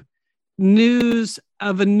group news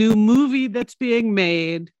of a new movie that's being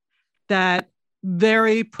made that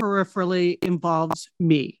very peripherally involves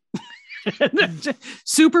me.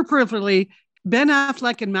 Super peripherally. Ben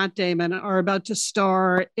Affleck and Matt Damon are about to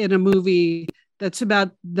star in a movie that's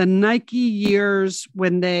about the Nike years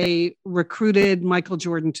when they recruited Michael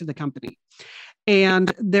Jordan to the company.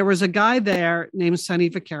 And there was a guy there named Sonny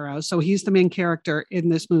Vaccaro. So he's the main character in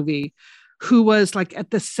this movie, who was like at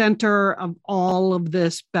the center of all of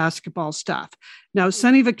this basketball stuff. Now,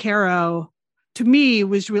 Sonny Vaccaro, to me,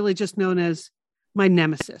 was really just known as my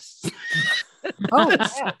nemesis.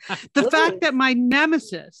 The fact that my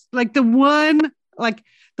nemesis, the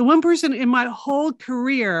one person in my whole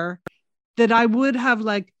career that I would have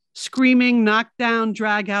screaming, knockdown,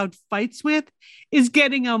 drag out fights with, is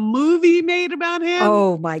getting a movie made about him.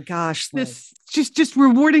 Oh my gosh. This just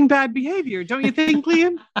rewarding bad behavior. Don't you think,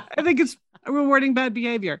 Lian? I think it's rewarding bad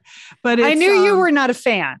behavior, but I knew you were not a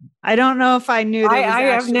fan. I don't know if I knew. I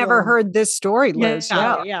have never heard this story, Liz.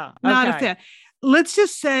 Yeah. Not a fan. Let's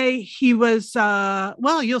just say he was,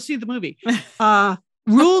 you'll see the movie.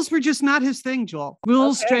 Rules were just not his thing, Joel.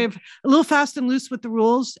 Rules, a little fast and loose with the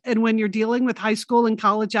rules. And when you're dealing with high school and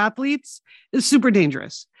college athletes, is super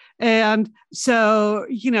dangerous. And so,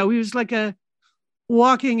 he was like a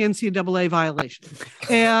walking NCAA violation.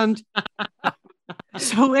 And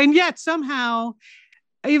yet somehow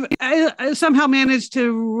managed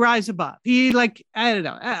to rise above. He I don't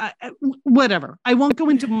know, whatever. I won't go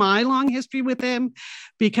into my long history with him,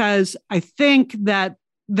 because I think that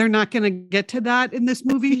they're not going to get to that in this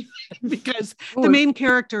movie, because the main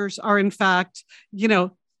characters are, in fact,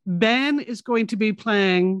 Ben is going to be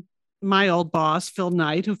playing my old boss, Phil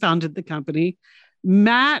Knight, who founded the company.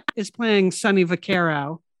 Matt is playing Sonny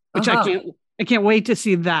Vaccaro, which I can't wait to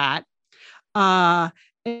see that.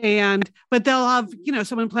 But they'll have,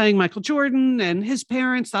 someone playing Michael Jordan and his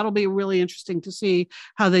parents. That'll be really interesting to see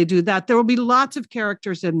how they do that. There will be lots of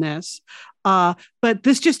characters in this. But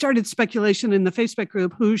this just started speculation in the Facebook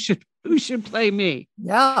group. Who should play me?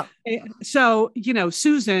 Yeah. So,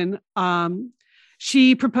 Susan,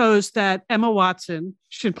 she proposed that Emma Watson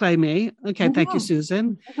should play me. Okay. Mm-hmm. Thank you,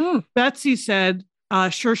 Susan. Mm-hmm. Betsy said,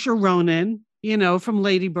 Saoirse Ronan, from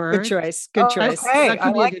Lady Bird. Good choice. Good choice. Okay. That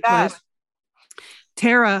could be a good choice.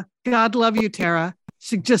 Tara, God love you, Tara,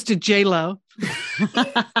 suggested J-Lo.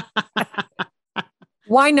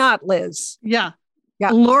 Why not, Liz? Yeah.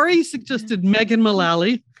 Lori suggested Megan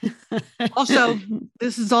Mullally. Also,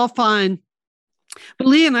 this is all fine. But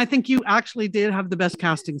Lian, I think you actually did have the best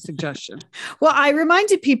casting suggestion. Well, I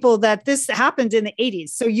reminded people that this happened in the 80s.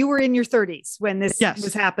 So you were in your 30s when this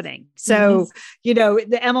was happening. So,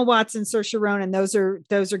 the Emma Watson, Saoirse Ronan, those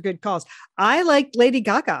are good calls. I like Lady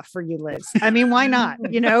Gaga for you, Liz. I mean, why not?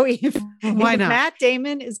 If Matt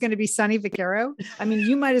Damon is going to be Sonny Vaccaro, I mean,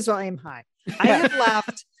 you might as well aim high. I have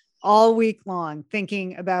laughed all week long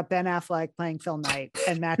thinking about Ben Affleck playing Phil Knight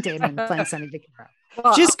and Matt Damon playing Sonny Vaccaro.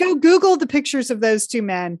 Well, just go Google the pictures of those two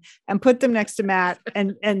men and put them next to Matt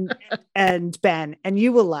and Ben, and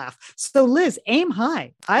you will laugh. So Liz, aim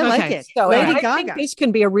high. I like it. So Lady Gaga. Think this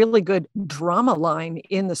can be a really good drama line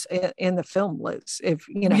in the film, Liz. If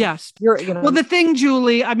yes, well, the thing,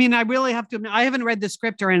 Julie. I mean, I really have to admit, I haven't read the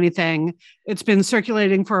script or anything. It's been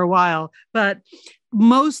circulating for a while, but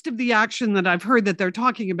most of the action that I've heard that they're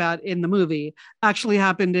talking about in the movie actually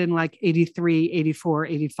happened in like 83, 84,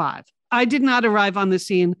 85. I did not arrive on the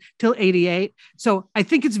scene till 88. So I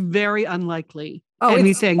think it's very unlikely.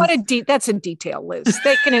 Anything. That's in detail, Liz.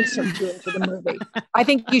 They can insert you into the movie. I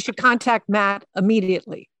think you should contact Matt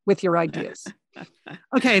immediately with your ideas.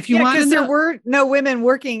 Okay. If you want to know. There were no women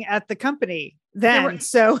working at the company then.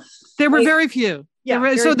 There were very few. Yeah.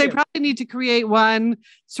 They probably need to create one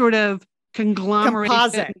sort of conglomerate.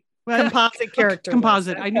 Composite character.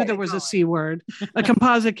 Composite. I knew there was a C word. A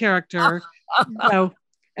composite character.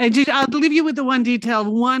 And I'll leave you with the one detail.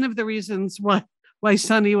 One of the reasons why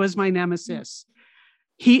Sonny was my nemesis.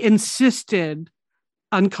 He insisted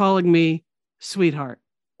on calling me sweetheart.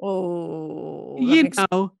 Oh,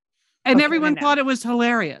 and everyone thought it was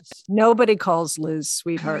hilarious. Nobody calls Liz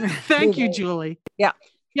sweetheart. Thank you, Julie. Yeah.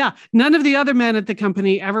 Yeah. None of the other men at the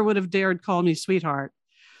company ever would have dared call me sweetheart.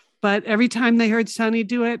 But every time they heard Sonny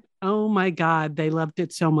do it, oh my God, they loved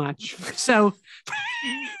it so much. So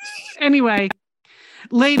anyway,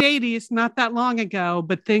 late 80s, not that long ago,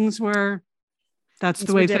 but things were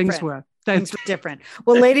the way things were. Things were different.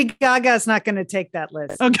 Well, Lady Gaga is not going to take that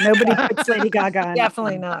list. Okay. Nobody puts Lady Gaga on.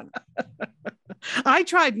 Definitely not. I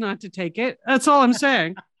tried not to take it. That's all I'm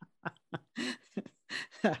saying.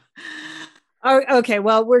 Oh, okay.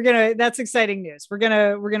 Well, that's exciting news. We're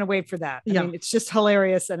going to wait for that. I mean, it's just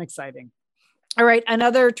hilarious and exciting. All right.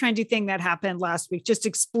 Another trendy thing that happened last week, just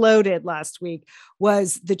exploded last week,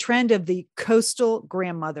 was the trend of the coastal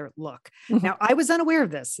grandmother look. Mm-hmm. Now, I was unaware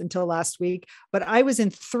of this until last week, but I was in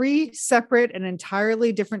 3 separate and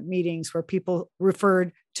entirely different meetings where people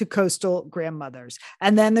referred to coastal grandmothers.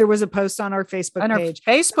 And then there was a post on our Facebook page.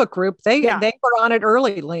 Our Facebook group. They were on it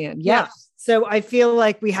early, Lian. Yes. Yeah. So I feel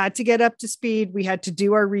like we had to get up to speed. We had to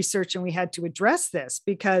do our research and we had to address this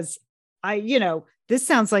because this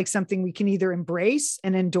sounds like something we can either embrace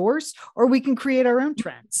and endorse, or we can create our own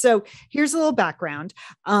trend. So here's a little background.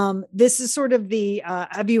 This is sort of the,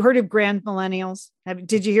 have you heard of grand millennials?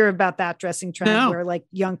 Did you hear about that dressing trend where like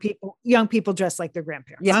young people dress like their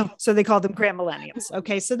grandparents? Yeah. So they call them grand millennials.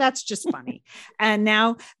 Okay. So that's just funny. And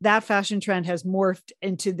now that fashion trend has morphed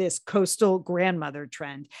into this coastal grandmother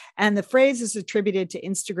trend. And the phrase is attributed to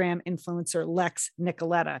Instagram influencer Lex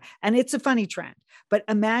Nicoletta. And it's a funny trend, but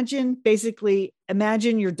imagine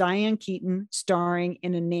you're Diane Keaton starring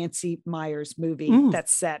in a Nancy Meyers movie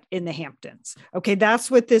that's set in the Hamptons. Okay.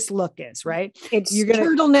 That's what this look is, right? It's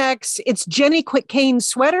turtlenecks. It's Jenny Kane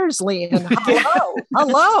sweaters, Lian.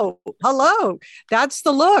 Hello. That's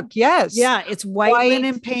the look. Yes. Yeah. It's white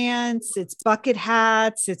linen pants. It's bucket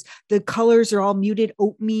hats. It's the colors are all muted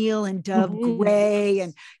oatmeal and dove gray.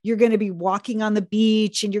 And you're going to be walking on the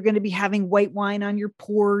beach and you're going to be having white wine on your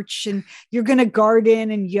porch and you're going to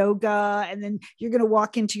garden and yoga. And then you're going to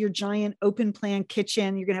walk into your giant open plan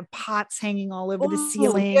kitchen. You're going to have pots hanging all over the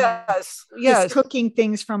ceiling. Yes. Just cooking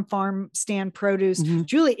things from farm stand produce.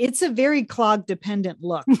 Julie, it's a very clogged independent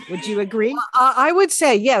look. Would you agree? I would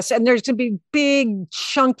say yes. And there's going to be big,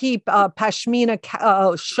 chunky pashmina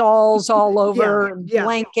shawls all over,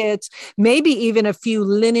 blankets, maybe even a few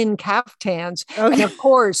linen caftans. Okay. And of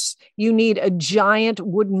course, you need a giant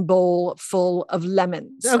wooden bowl full of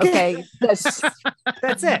lemons. Okay. That's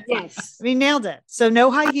it. Yes. We nailed it. So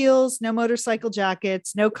no high heels, no motorcycle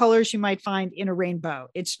jackets, no colors you might find in a rainbow.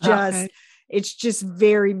 It's just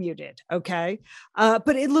very muted. Okay.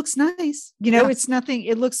 But it looks nice. It's nothing.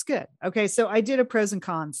 It looks good. Okay. So I did a pros and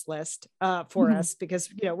cons list for us because,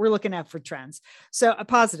 we're looking out for trends. So a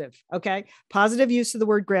positive. Okay. Positive use of the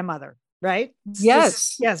word grandmother. Right?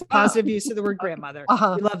 Yes. Yes. Positive use of the word grandmother.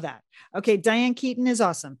 We love that. Okay. Diane Keaton is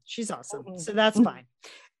awesome. She's awesome. So that's fine.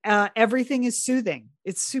 Everything is soothing.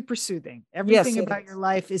 It's super soothing. Everything about your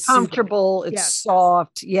life is comfortable. Soothing. It's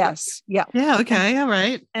soft. Yes. Yeah. Yeah. Okay. All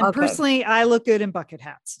right. And personally, I look good in bucket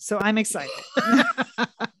hats, so I'm excited.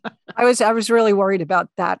 I was really worried about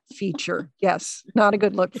that feature. Yes. Not a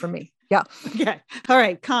good look for me. Yeah. Okay. All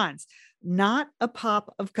right. Cons. Not a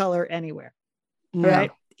pop of color anywhere. Yeah.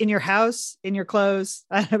 Right. In your house, in your clothes.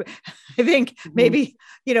 I think maybe,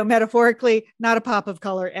 metaphorically, not a pop of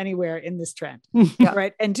color anywhere in this trend. Yeah.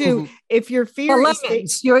 Right. And two, if your fear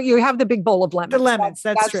is you have the big bowl of lemons. The lemons.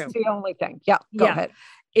 That's true. The only thing. Yeah. Go ahead.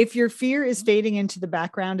 If your fear is fading into the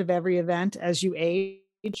background of every event as you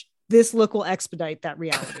age, this look will expedite that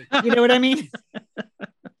reality. You know what I mean?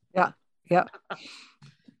 Yeah. Yeah.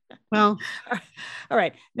 Well, all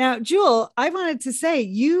right. Now, Jewel, I wanted to say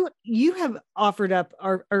you have offered up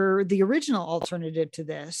or the original alternative to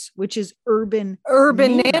this, which is Urban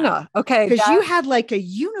Nana. Okay. Because you had like a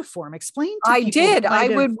uniform. Explain to people. I did.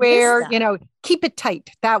 I would wear, keep it tight.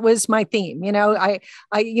 That was my theme. I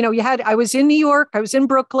was in New York, I was in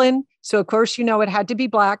Brooklyn. So of course, it had to be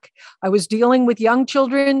black. I was dealing with young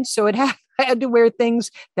children. So I had to wear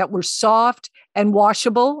things that were soft and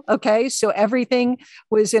washable. Okay. So everything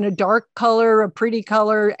was in a dark color, a pretty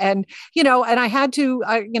color. And, and I had to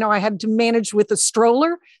manage with a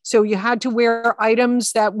stroller. So you had to wear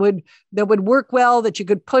items that would work well, that you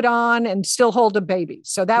could put on and still hold a baby.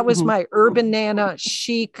 So that was my Urban Nana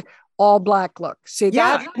chic, all black look. See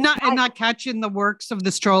that? Not catching the works of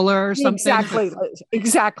the stroller or something.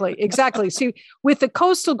 Exactly. See, with the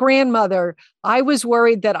coastal grandmother, I was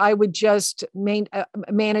worried that I would just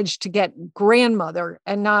manage to get grandmother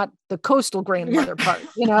and not the coastal grandmother part,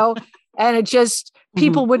 and it just,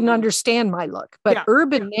 people wouldn't understand my look. But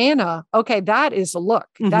Urban Nana, okay, that is a look.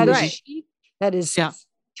 That is chic. That is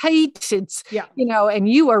tight. It's, and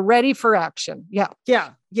you are ready for action. Yeah.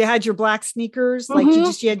 Yeah. You had your black sneakers, like you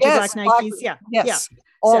had your black Nikes. Yeah. Yes.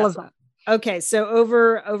 All of that. Okay. So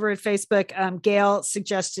over at Facebook, Gail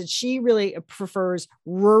suggested she really prefers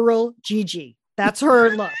rural Gigi. That's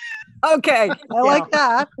her look. Okay. I like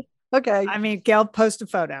that. Okay. I mean, Gail, post a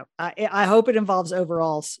photo. I hope it involves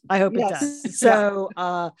overalls. I hope it does. So,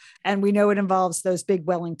 and we know it involves those big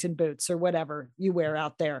Wellington boots or whatever you wear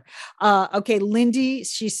out there. Okay. Lindy,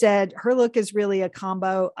 she said her look is really a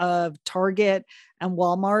combo of Target and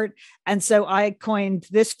Walmart. And so I coined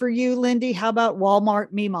this for you, Lindy. How about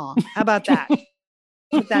Walmart Mima? How about that?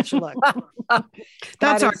 That's your look.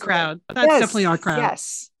 That's our crowd. That's definitely our crowd.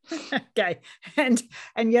 Yes. Okay. And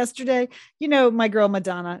yesterday, my girl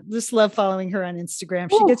Madonna, just love following her on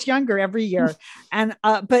Instagram. She gets younger every year. And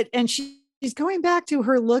she's going back to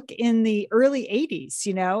her look in the early 80s.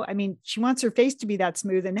 I mean, she wants her face to be that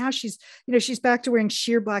smooth. And now she's back to wearing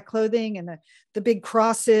sheer black clothing and the big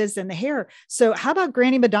crosses and the hair. So how about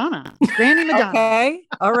Granny Madonna? Okay.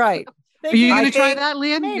 All right. Are you going to try that,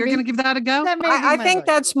 Leanne? Maybe. You're going to give that a go? I think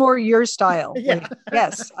that's more your style. Yeah.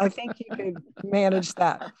 Yes. I think you could manage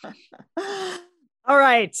that. All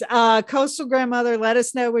right. Coastal Grandmother, let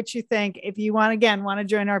us know what you think. If you want to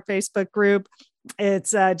join our Facebook group,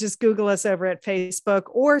 it's just Google us over at Facebook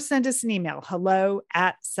or send us an email,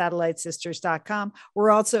 hello@satellitesisters.com.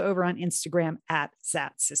 We're also over on Instagram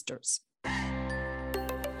 @SatSisters.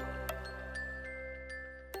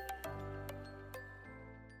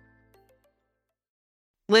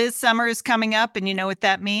 Liz, summer is coming up, and you know what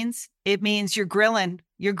that means? It means you're grilling.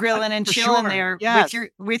 You're grilling and chilling there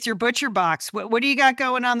with your butcher box. What do you got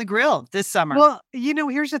going on the grill this summer? Well,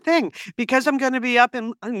 here's the thing. Because I'm going to be up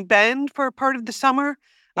in Bend for part of the summer,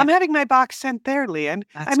 I'm having my box sent there, Leanne.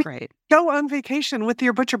 That's great. Go on vacation with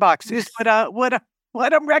your butcher box is what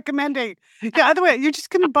I'm recommending. Yeah, otherwise, you're just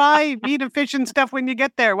going to buy meat and fish and stuff when you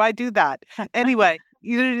get there. Why do that? Anyway,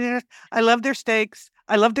 I love their steaks.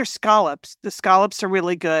 I love their scallops. The scallops are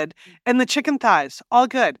really good. And the chicken thighs, all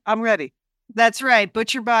good. I'm ready. That's right.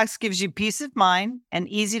 ButcherBox gives you peace of mind and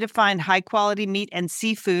easy to find high quality meat and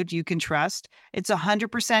seafood you can trust. It's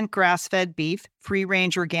 100% grass fed beef, free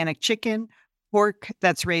range organic chicken, pork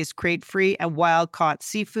that's raised crate free, and wild caught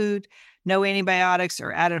seafood. No antibiotics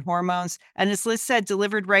or added hormones. And as Liz said,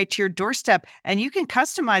 delivered right to your doorstep. And you can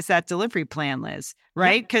customize that delivery plan, Liz,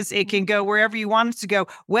 right? Because it can go wherever you want it to go,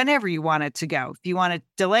 whenever you want it to go. If you want to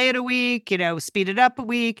delay it a week, speed it up a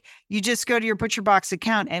week, you just go to your ButcherBox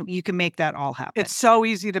account and you can make that all happen. It's so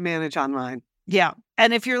easy to manage online. Yeah.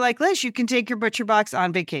 And if you're like Liz, you can take your ButcherBox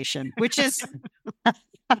on vacation, which is...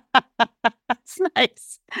 That's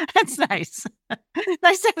nice. That's nice.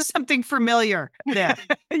 Nice to have something familiar there.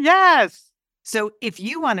 Yes. So if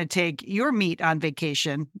you want to take your meat on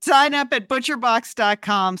vacation, sign up at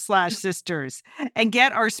butcherbox.com/sisters and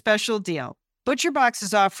get our special deal. ButcherBox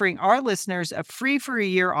is offering our listeners a free for a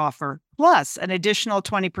year offer, plus an additional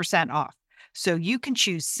 20% off. So you can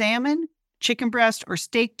choose salmon, chicken breast, or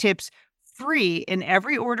steak tips free in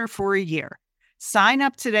every order for a year. Sign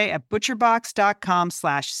up today at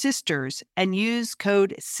butcherbox.com/sisters and use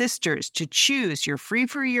code SISTERS to choose your free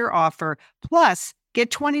for a year offer, plus get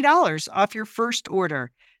 $20 off your first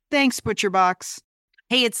order. Thanks, ButcherBox.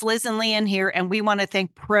 Hey, it's Liz and Leanne here, and we want to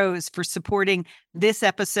thank Prose for supporting this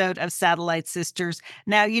episode of Satellite Sisters.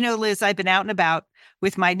 Now, Liz, I've been out and about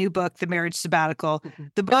with my new book, The Marriage Sabbatical. Mm-hmm.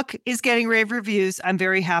 The book is getting rave reviews. I'm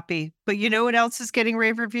very happy. But you know what else is getting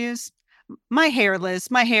rave reviews? My hair, Liz,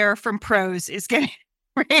 my hair from Prose is getting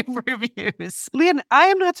rave reviews. Leanne, I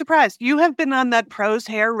am not surprised. You have been on that Prose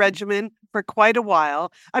hair regimen for quite a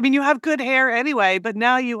while. I mean, you have good hair anyway, but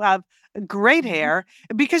now you have great hair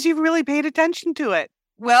because you've really paid attention to it.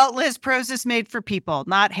 Well, Liz, Prose is made for people,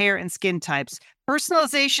 not hair and skin types.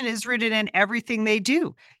 Personalization is rooted in everything they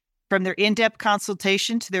do, from their in-depth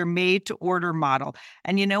consultation to their made-to-order model.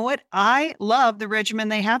 And you know what? I love the regimen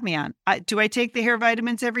they have me on. Do I take the hair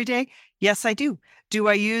vitamins every day? Yes, I do. Do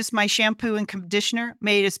I use my shampoo and conditioner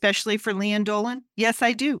made especially for Leanne Dolan? Yes,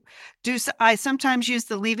 I do. Do I sometimes use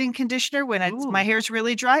the leave-in conditioner when my hair's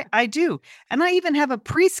really dry? I do. And I even have a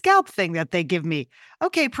pre-scalp thing that they give me.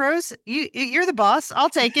 Okay, Prose, you're the boss.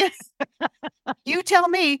 I'll take it. You tell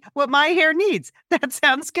me what my hair needs. That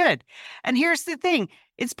sounds good. And here's the thing.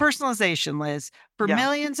 It's personalization, Liz. For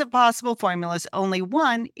millions of possible formulas, only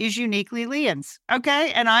one is uniquely Leanne's.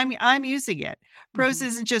 Okay? And I'm using it. Prose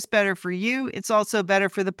isn't just better for you, it's also better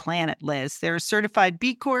for the planet, Liz. They're a certified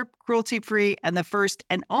B Corp, cruelty-free, and the first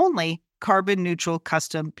and only carbon neutral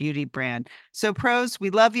custom beauty brand. So Prose,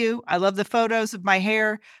 we love you. I love the photos of my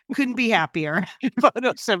hair. Couldn't be happier.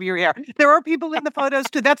 Photos of your hair. There are people in the photos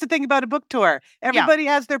too. That's the thing about a book tour. Everybody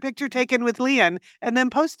has their picture taken with Leanne and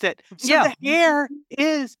then post it. So the hair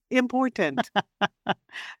is important.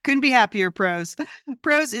 Couldn't be happier, Prose.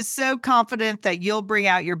 Prose is so confident that you'll bring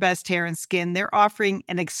out your best hair and skin. They're offering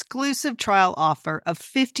an exclusive trial offer of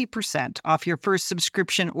 50% off your first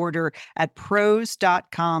subscription order at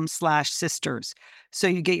prose.com/sisters. So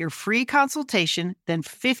you get your free consultation, then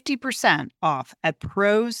 50% off at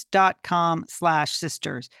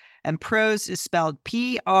prose.com/sisters. And Prose is spelled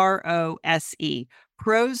PROSE.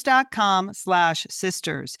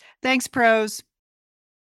 Prose.com/sisters. Thanks, Prose.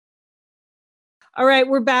 All right,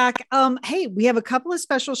 we're back. Hey, we have a couple of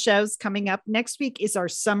special shows coming up. Next week is our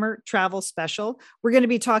summer travel special. We're going to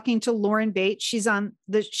be talking to Lauren Bates. She's been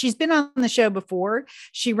on the show before.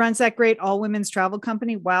 She runs that great all-women's travel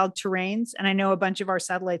company, Wild Terrains. And I know a bunch of our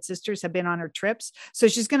satellite sisters have been on her trips. So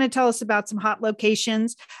she's going to tell us about some hot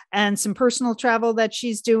locations and some personal travel that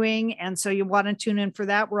she's doing. And so you want to tune in for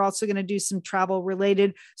that. We're also going to do some travel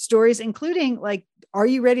related stories, including like, are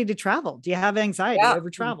you ready to travel? Do you have anxiety over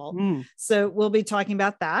travel? Mm-hmm. So we'll be talking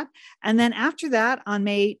about that. And then after that, on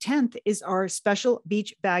May 10th is our special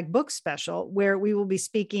Beach Bag Book Special, where we will be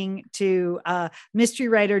speaking to mystery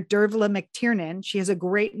writer Dervla McTiernan. She has a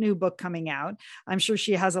great new book coming out. I'm sure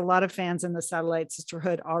she has a lot of fans in the Satellite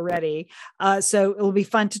Sisterhood already. So it'll be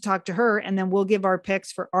fun to talk to her. And then we'll give our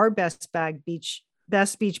picks for our best beach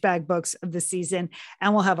bag books of the season.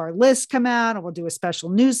 And we'll have our list come out and we'll do a special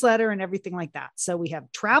newsletter and everything like that. So we have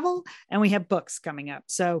travel and we have books coming up.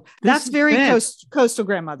 So that's very coastal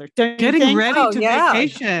grandmother. Getting ready to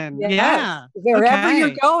vacation. Yes. Yeah. Wherever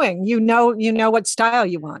you're going, you know what style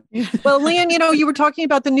you want. Well, Leanne, you were talking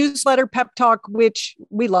about the newsletter Pep Talk, which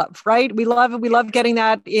we love, right? We love it. We love getting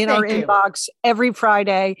that in our inbox every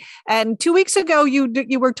Friday. And 2 weeks ago,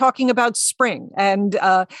 you were talking about spring. And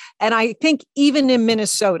I think even in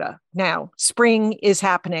Minnesota now. Spring is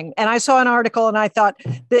happening. And I saw an article and I thought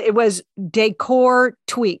that it was decor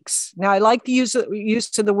tweaks. Now I like the use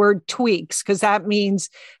of the word tweaks because that means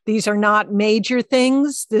these are not major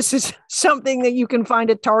things. This is something that you can find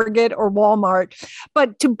at Target or Walmart,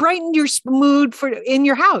 but to brighten your mood in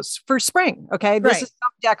your house for spring. Okay. This is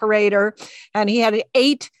some decorator and he had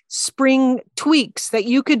 8 spring tweaks that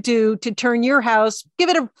you could do to turn your house, give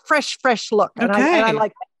it a fresh look. And I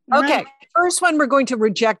like that. Okay. Right. First one we're going to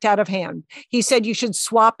reject out of hand. He said you should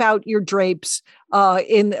swap out your drapes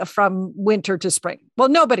from winter to spring. Well,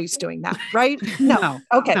 nobody's doing that, right? No.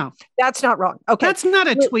 Okay. No. That's not wrong. Okay. That's not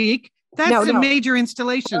a tweak. That's a major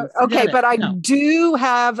installation. Okay, but I do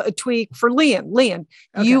have a tweak for Lian. Lian,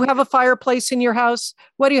 you have a fireplace in your house.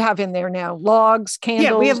 What do you have in there now? Logs, candles?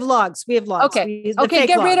 Yeah, we have logs. Okay,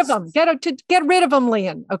 get rid of them. Get rid of them,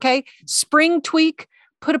 Lian. Okay, spring tweak.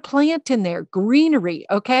 Put a plant in there. Greenery.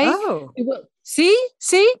 Okay. Oh. See?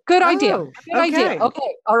 Good idea. Good idea.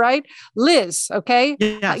 Okay. All right. Liz. Okay.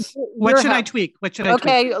 Yes. What should I tweak?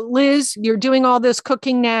 Okay. Liz, you're doing all this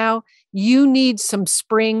cooking now. You need some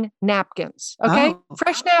spring napkins. Okay. Oh.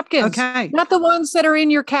 Fresh napkins. Okay. Not the ones that are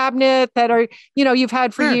in your cabinet that are, you've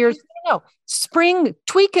had for years. No. Spring.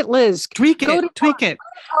 Tweak it, Liz. Tweak it. Target.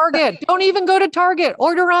 Don't even go to Target.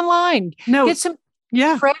 Order online. No. Get some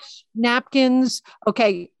fresh napkins.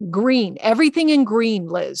 Okay. Green. Everything in green,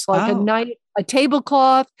 Liz. Like a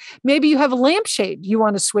tablecloth. Maybe you have a lampshade you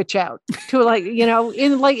want to switch out to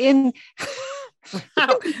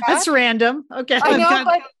That's random. Okay. I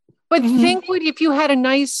know, but think if you had a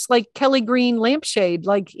nice Kelly green lampshade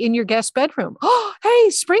in your guest bedroom. Oh, hey,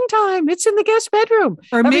 springtime. It's in the guest bedroom.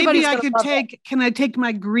 Or maybe I could can I take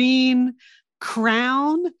my green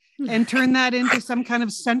crown and turn that into some kind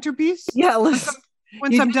of centerpiece? Yeah, listen.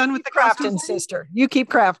 Once I'm done with the crafting, sister, you keep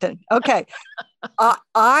crafting. Okay.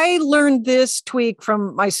 I learned this tweak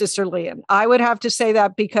from my sister Lian. I would have to say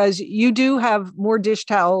that because you do have more dish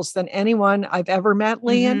towels than anyone I've ever met,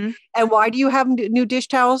 Lian. Mm-hmm. And why do you have new dish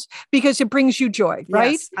towels? Because it brings you joy,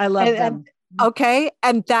 right? Yes, I love them. Okay.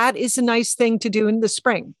 And that is a nice thing to do in the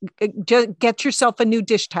spring. Just get yourself a new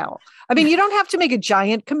dish towel. I mean, you don't have to make a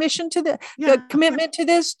giant commitment to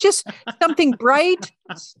this, just something bright,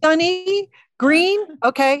 sunny, green.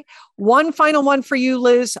 Okay. One final one for you,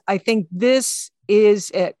 Liz. I think this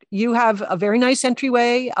is it. You have a very nice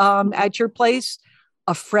entryway at your place,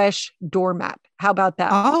 a fresh doormat. How about that?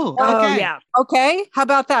 Oh, okay. Yeah. Okay. How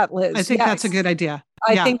about that, Liz? I think that's a good idea.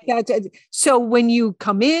 I think that. So when you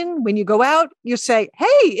come in, when you go out, you say, hey,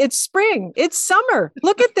 it's spring. It's summer.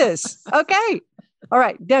 Look at this. Okay. All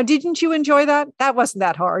right. Now, didn't you enjoy that? That wasn't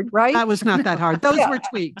that hard, right? That was not that hard. Those were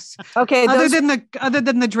tweaks. Okay. Other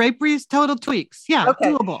than the draperies, total tweaks. Yeah.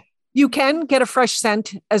 Okay. Doable. You can get a fresh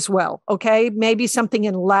scent as well. Okay. Maybe something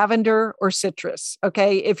in lavender or citrus.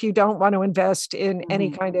 Okay. If you don't want to invest in any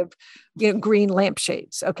kind of green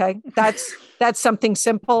lampshades. Okay. That's something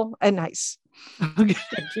simple and nice. Okay.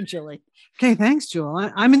 Thank you, Julie. Okay. Thanks, Jewel.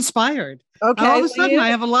 I'm inspired. Okay. All of a sudden, I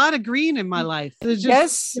have a lot of green in my life.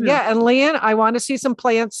 Yes. Yeah. And Lian, I want to see some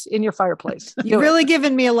plants in your fireplace. You've really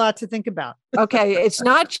given me a lot to think about. Okay. It's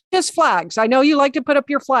not just flags. I know you like to put up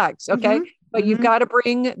your flags. Okay. Mm-hmm. But you've got to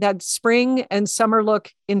bring that spring and summer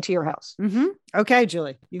look into your house. Mm-hmm. Okay,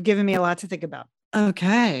 Julie, you've given me a lot to think about.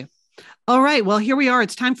 Okay. All right. Well, here we are.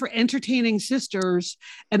 It's time for Entertaining Sisters.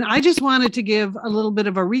 And I just wanted to give a little bit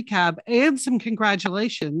of a recap and some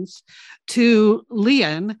congratulations to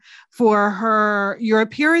Lian for your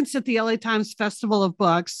appearance at the LA Times Festival of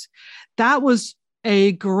Books. That was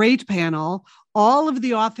a great panel. All of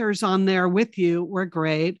the authors on there with you were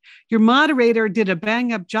great. Your moderator did a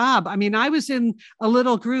bang up job. I mean, I was in a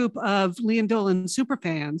little group of Lian Dolan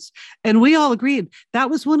superfans, and we all agreed that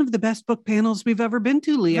was one of the best book panels we've ever been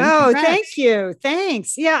to, Lian. Oh, congrats. Thank you.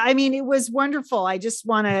 Thanks. Yeah, I mean, it was wonderful. I just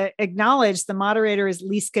want to acknowledge the moderator is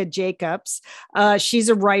Liska Jacobs. She's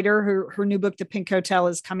a writer. Her new book, The Pink Hotel,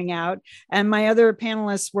 is coming out. And my other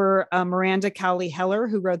panelists were Miranda Cowley Heller,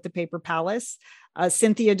 who wrote The Paper Palace,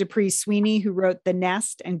 Cynthia Dupree Sweeney, who wrote The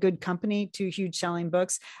Nest and Good Company, 2 huge selling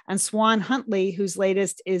books, and Swan Huntley, whose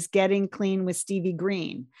latest is Getting Clean with Stevie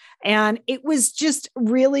Green. And it was just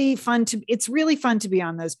really fun it's really fun to be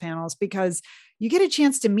on those panels because you get a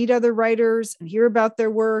chance to meet other writers and hear about their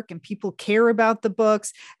work, and people care about the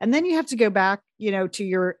books. And then you have to go back, to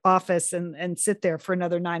your office and sit there for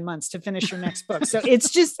another 9 months to finish your next book. So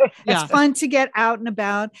it's just, it's fun to get out and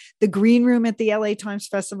about. The green room at the LA Times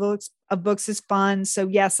Festival of books is fun. So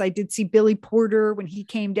yes, I did see Billy Porter when he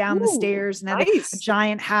came down the stairs and had a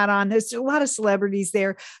giant hat on. There's a lot of celebrities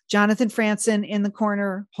there. Jonathan Franzen in the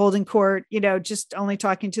corner holding court, just only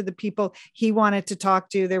talking to the people he wanted to talk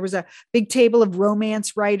to. There was a big table of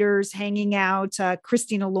romance writers hanging out.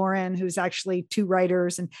 Christina Lauren, who's actually 2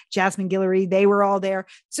 writers, and Jasmine Guillory, they were all there.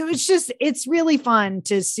 So it's really fun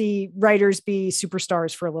to see writers be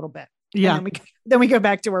superstars for a little bit. Yeah. And then we go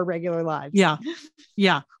back to our regular lives. Yeah.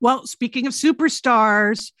 Yeah. Well, speaking of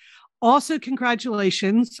superstars, also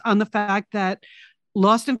congratulations on the fact that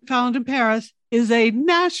Lost and Found in Paris is a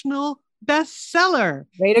national bestseller.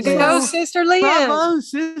 Way to go, Sister Lian. Bravo,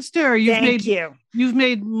 sister. You've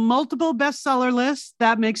made multiple bestseller lists.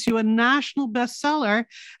 That makes you a national bestseller.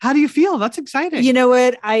 How do you feel? That's exciting. You know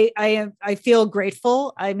what? I feel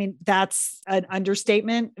grateful. I mean, that's an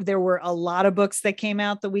understatement. There were a lot of books that came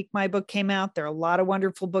out the week my book came out. There are a lot of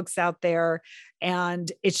wonderful books out there.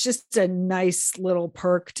 And it's just a nice little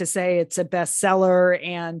perk to say it's a bestseller.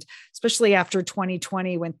 And especially after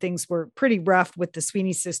 2020, when things were pretty rough with the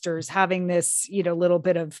Sweeney sisters, having this, little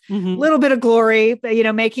bit of glory,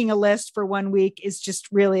 making a list for 1 week is just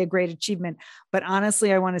really a great achievement. But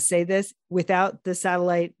honestly, I want to say this, without the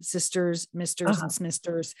Satellite Sisters, Misters and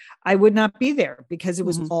Smisters, I would not be there, because it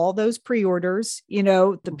was all those pre-orders,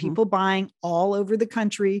 the people buying all over the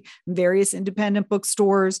country, various independent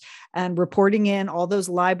bookstores, and reporting in all those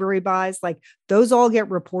library buys, like those all get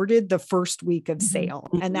reported the first week of sale.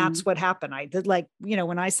 And that's what happened. I did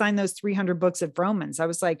when I signed those 300 books at Vroman's, I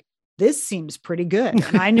was like, this seems pretty good.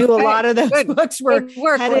 And I knew a lot of those books were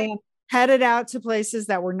headed out to places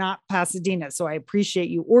that were not Pasadena. So I appreciate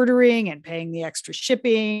you ordering and paying the extra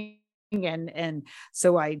shipping. And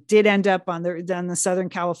so I did end up on the Southern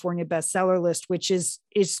California bestseller list, which is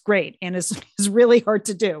great and is really hard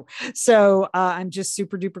to do. So I'm just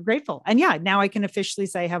super duper grateful. And now I can officially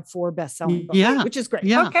say I have 4 best-selling books, which is great.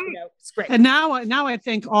 Yeah. Okay. It's great. And now I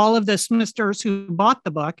think all of the Smisters who bought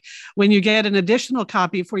the book, when you get an additional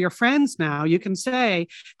copy for your friends now, you can say,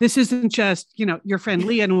 this isn't just, your friend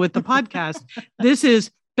Lian with the podcast. This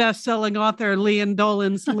is best-selling author Lian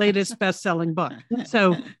Dolan's latest best-selling book.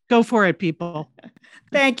 So go for it, people.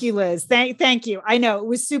 Thank you, Liz. Thank you. I know it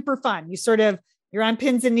was super fun. You're on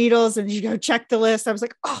pins and needles and you go check the list. I was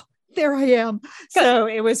like, oh, there I am. So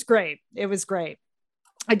it was great. It was great.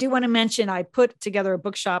 I do want to mention, I put together a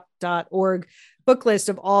bookshop.org book list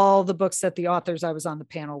of all the books that the authors I was on the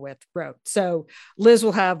panel with wrote. So Liz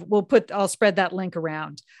I'll spread that link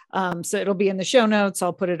around. So it'll be in the show notes.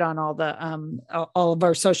 I'll put it on all of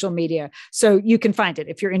our social media. So you can find it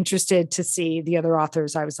if you're interested to see the other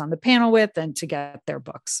authors I was on the panel with and to get their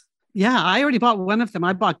books. Yeah, I already bought one of them.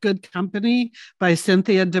 I bought Good Company by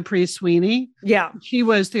Cynthia Dupree Sweeney. Yeah. She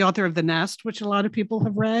was the author of The Nest, which a lot of people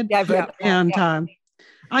have read. Yeah, I've read that. And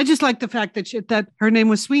I just like the fact that her name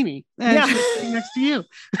was Sweeney. And she was sitting next to you.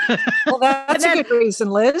 Well, that's a good reason,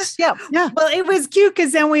 Liz. Yeah. Yeah. Well, it was cute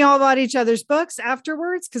because then we all bought each other's books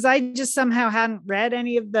afterwards, because I just somehow hadn't read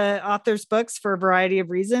any of the author's books for a variety of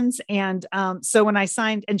reasons. And so when I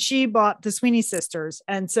signed, and she bought the Sweeney sisters.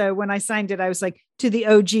 And so when I signed it, I was like, to the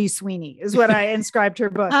OG Sweeney is what I inscribed her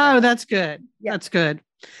book. Oh, that's good. Yeah. That's good.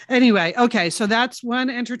 Anyway, okay, so that's one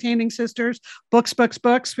Entertaining Sisters. Books.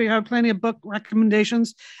 We have plenty of book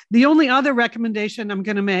recommendations. The only other recommendation I'm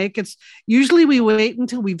going to make, it's usually we wait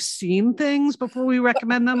until we've seen things before we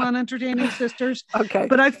recommend them on Entertaining Sisters. Okay.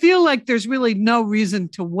 But I feel like there's really no reason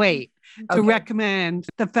to wait to recommend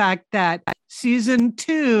the fact that season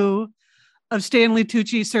 2 of Stanley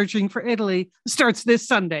Tucci Searching for Italy starts this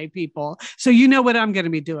Sunday, people. So you know what I'm going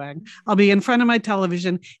to be doing. I'll be in front of my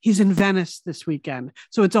television. He's in Venice this weekend.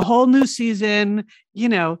 So it's a whole new season.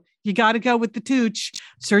 You got to go with the Tooch,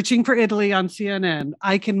 Searching for Italy on CNN.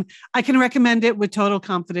 I can recommend it with total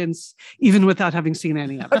confidence, even without having seen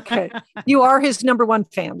any of it. Okay. You are his number 1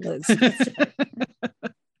 fan, Liz.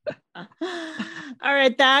 All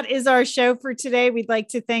right, that is our show for today. We'd like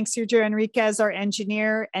to thank Sergio Enriquez, our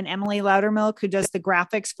engineer, and Emily Loudermilk, who does the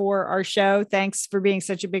graphics for our show. Thanks for being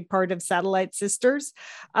such a big part of Satellite Sisters.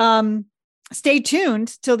 Stay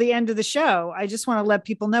tuned till the end of the show. I just want to let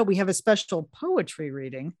people know we have a special poetry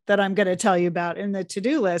reading that I'm going to tell you about in the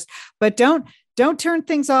to-do list, but don't turn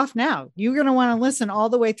things off now. You're going to want to listen all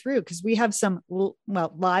the way through, because we have some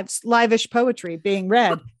live-ish poetry being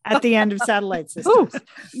read at the end of Satellite Sisters. Ooh,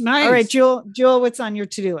 nice. All right, Jewel, what's on your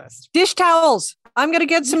to-do list? Dish towels. I'm going to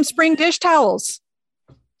get some spring dish towels.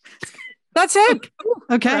 That's it.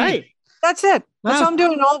 Okay. Right. That's it. That's what I'm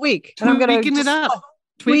doing all week. And I'm going to tweaking it up.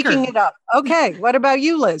 Tweaking it up. Okay. What about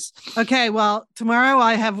you, Liz? Okay. Well, tomorrow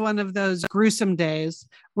I have one of those gruesome days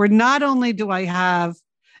where not only do I have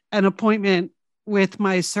an appointment with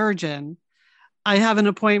my surgeon, I have an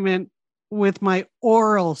appointment with my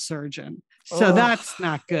oral surgeon. So that's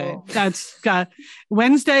not good. That's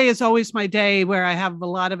Wednesday is always my day where I have a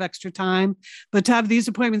lot of extra time, but to have these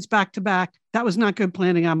appointments back to back, that was not good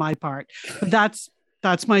planning on my part. But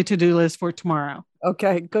that's my to-do list for tomorrow.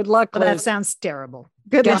 Okay. Good luck. Well, that sounds terrible.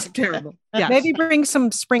 Good luck. Terrible. Yes. Maybe bring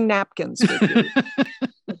some spring napkins with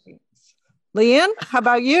you. Leanne, how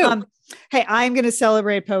about you? Hey, I'm going to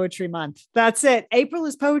celebrate Poetry Month. That's it. April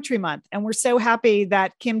is Poetry Month. And we're so happy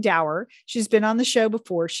that Kim Dower, she's been on the show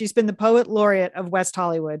before. She's been the poet laureate of West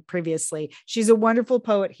Hollywood previously. She's a wonderful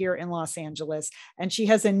poet here in Los Angeles. And she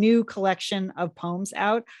has a new collection of poems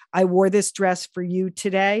out. I wore this dress for you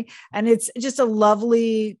today. And it's just a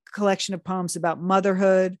lovely collection of poems about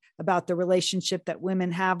motherhood, about the relationship that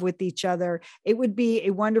women have with each other. It would be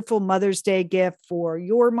a wonderful Mother's Day gift for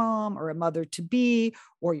your mom or a mother to be,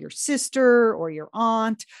 or your sister or your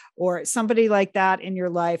aunt or somebody like that in your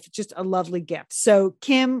life. Just a lovely gift. So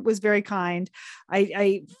Kim was very kind.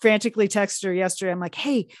 I frantically texted her yesterday. I'm like,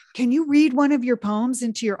 hey, can you read one of your poems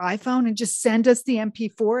into your iPhone and just send us the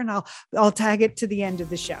MP4 and I'll tag it to the end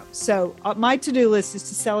of the show. So my to-do list is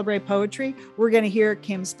to celebrate poetry. We're going to hear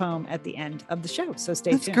Kim's poem at the end of the show. So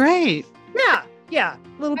stay tuned. That's great. Yeah.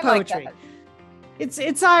 Little I poetry. like It's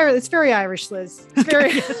very Irish, Liz. It's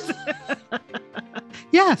very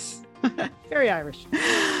Yes. very Irish.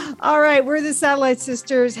 All right, we're the Satellite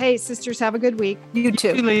Sisters. Hey, sisters, have a good week. You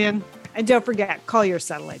too. Julian. And don't forget, call your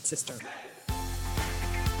satellite sister.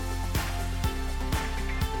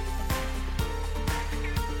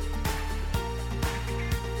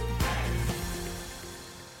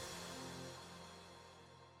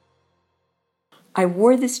 I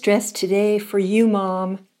wore this dress today for you,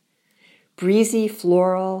 Mom. Breezy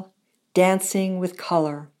floral, dancing with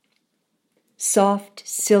color. Soft,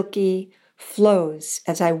 silky, flows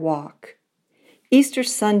as I walk. Easter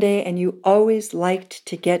Sunday and you always liked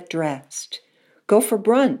to get dressed. Go for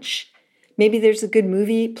brunch. Maybe there's a good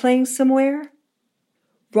movie playing somewhere.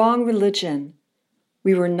 Wrong religion.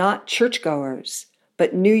 We were not churchgoers,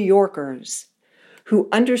 but New Yorkers who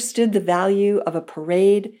understood the value of a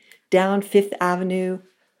parade down Fifth Avenue,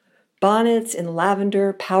 bonnets in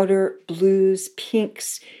lavender, powder, blues,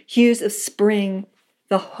 pinks, hues of spring,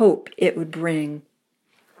 the hope it would bring.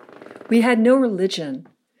 We had no religion,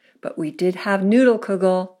 but we did have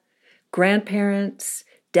Noodlekugel, grandparents,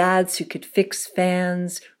 dads who could fix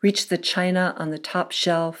fans, reach the china on the top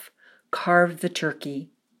shelf, carve the turkey.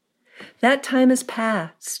 That time is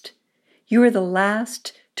past. You were the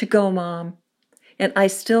last to go, Mom, and I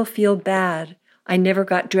still feel bad I never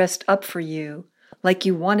got dressed up for you like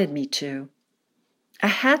you wanted me to. I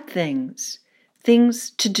had things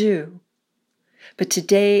to do. But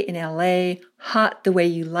today in LA, hot the way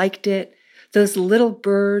you liked it, those little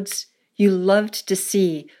birds you loved to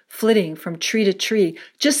see flitting from tree to tree,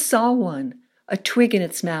 just saw one, a twig in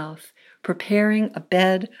its mouth, preparing a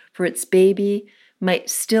bed for its baby, might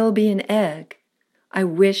still be an egg. I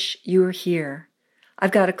wish you were here.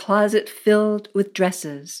 I've got a closet filled with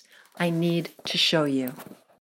dresses I need to show you.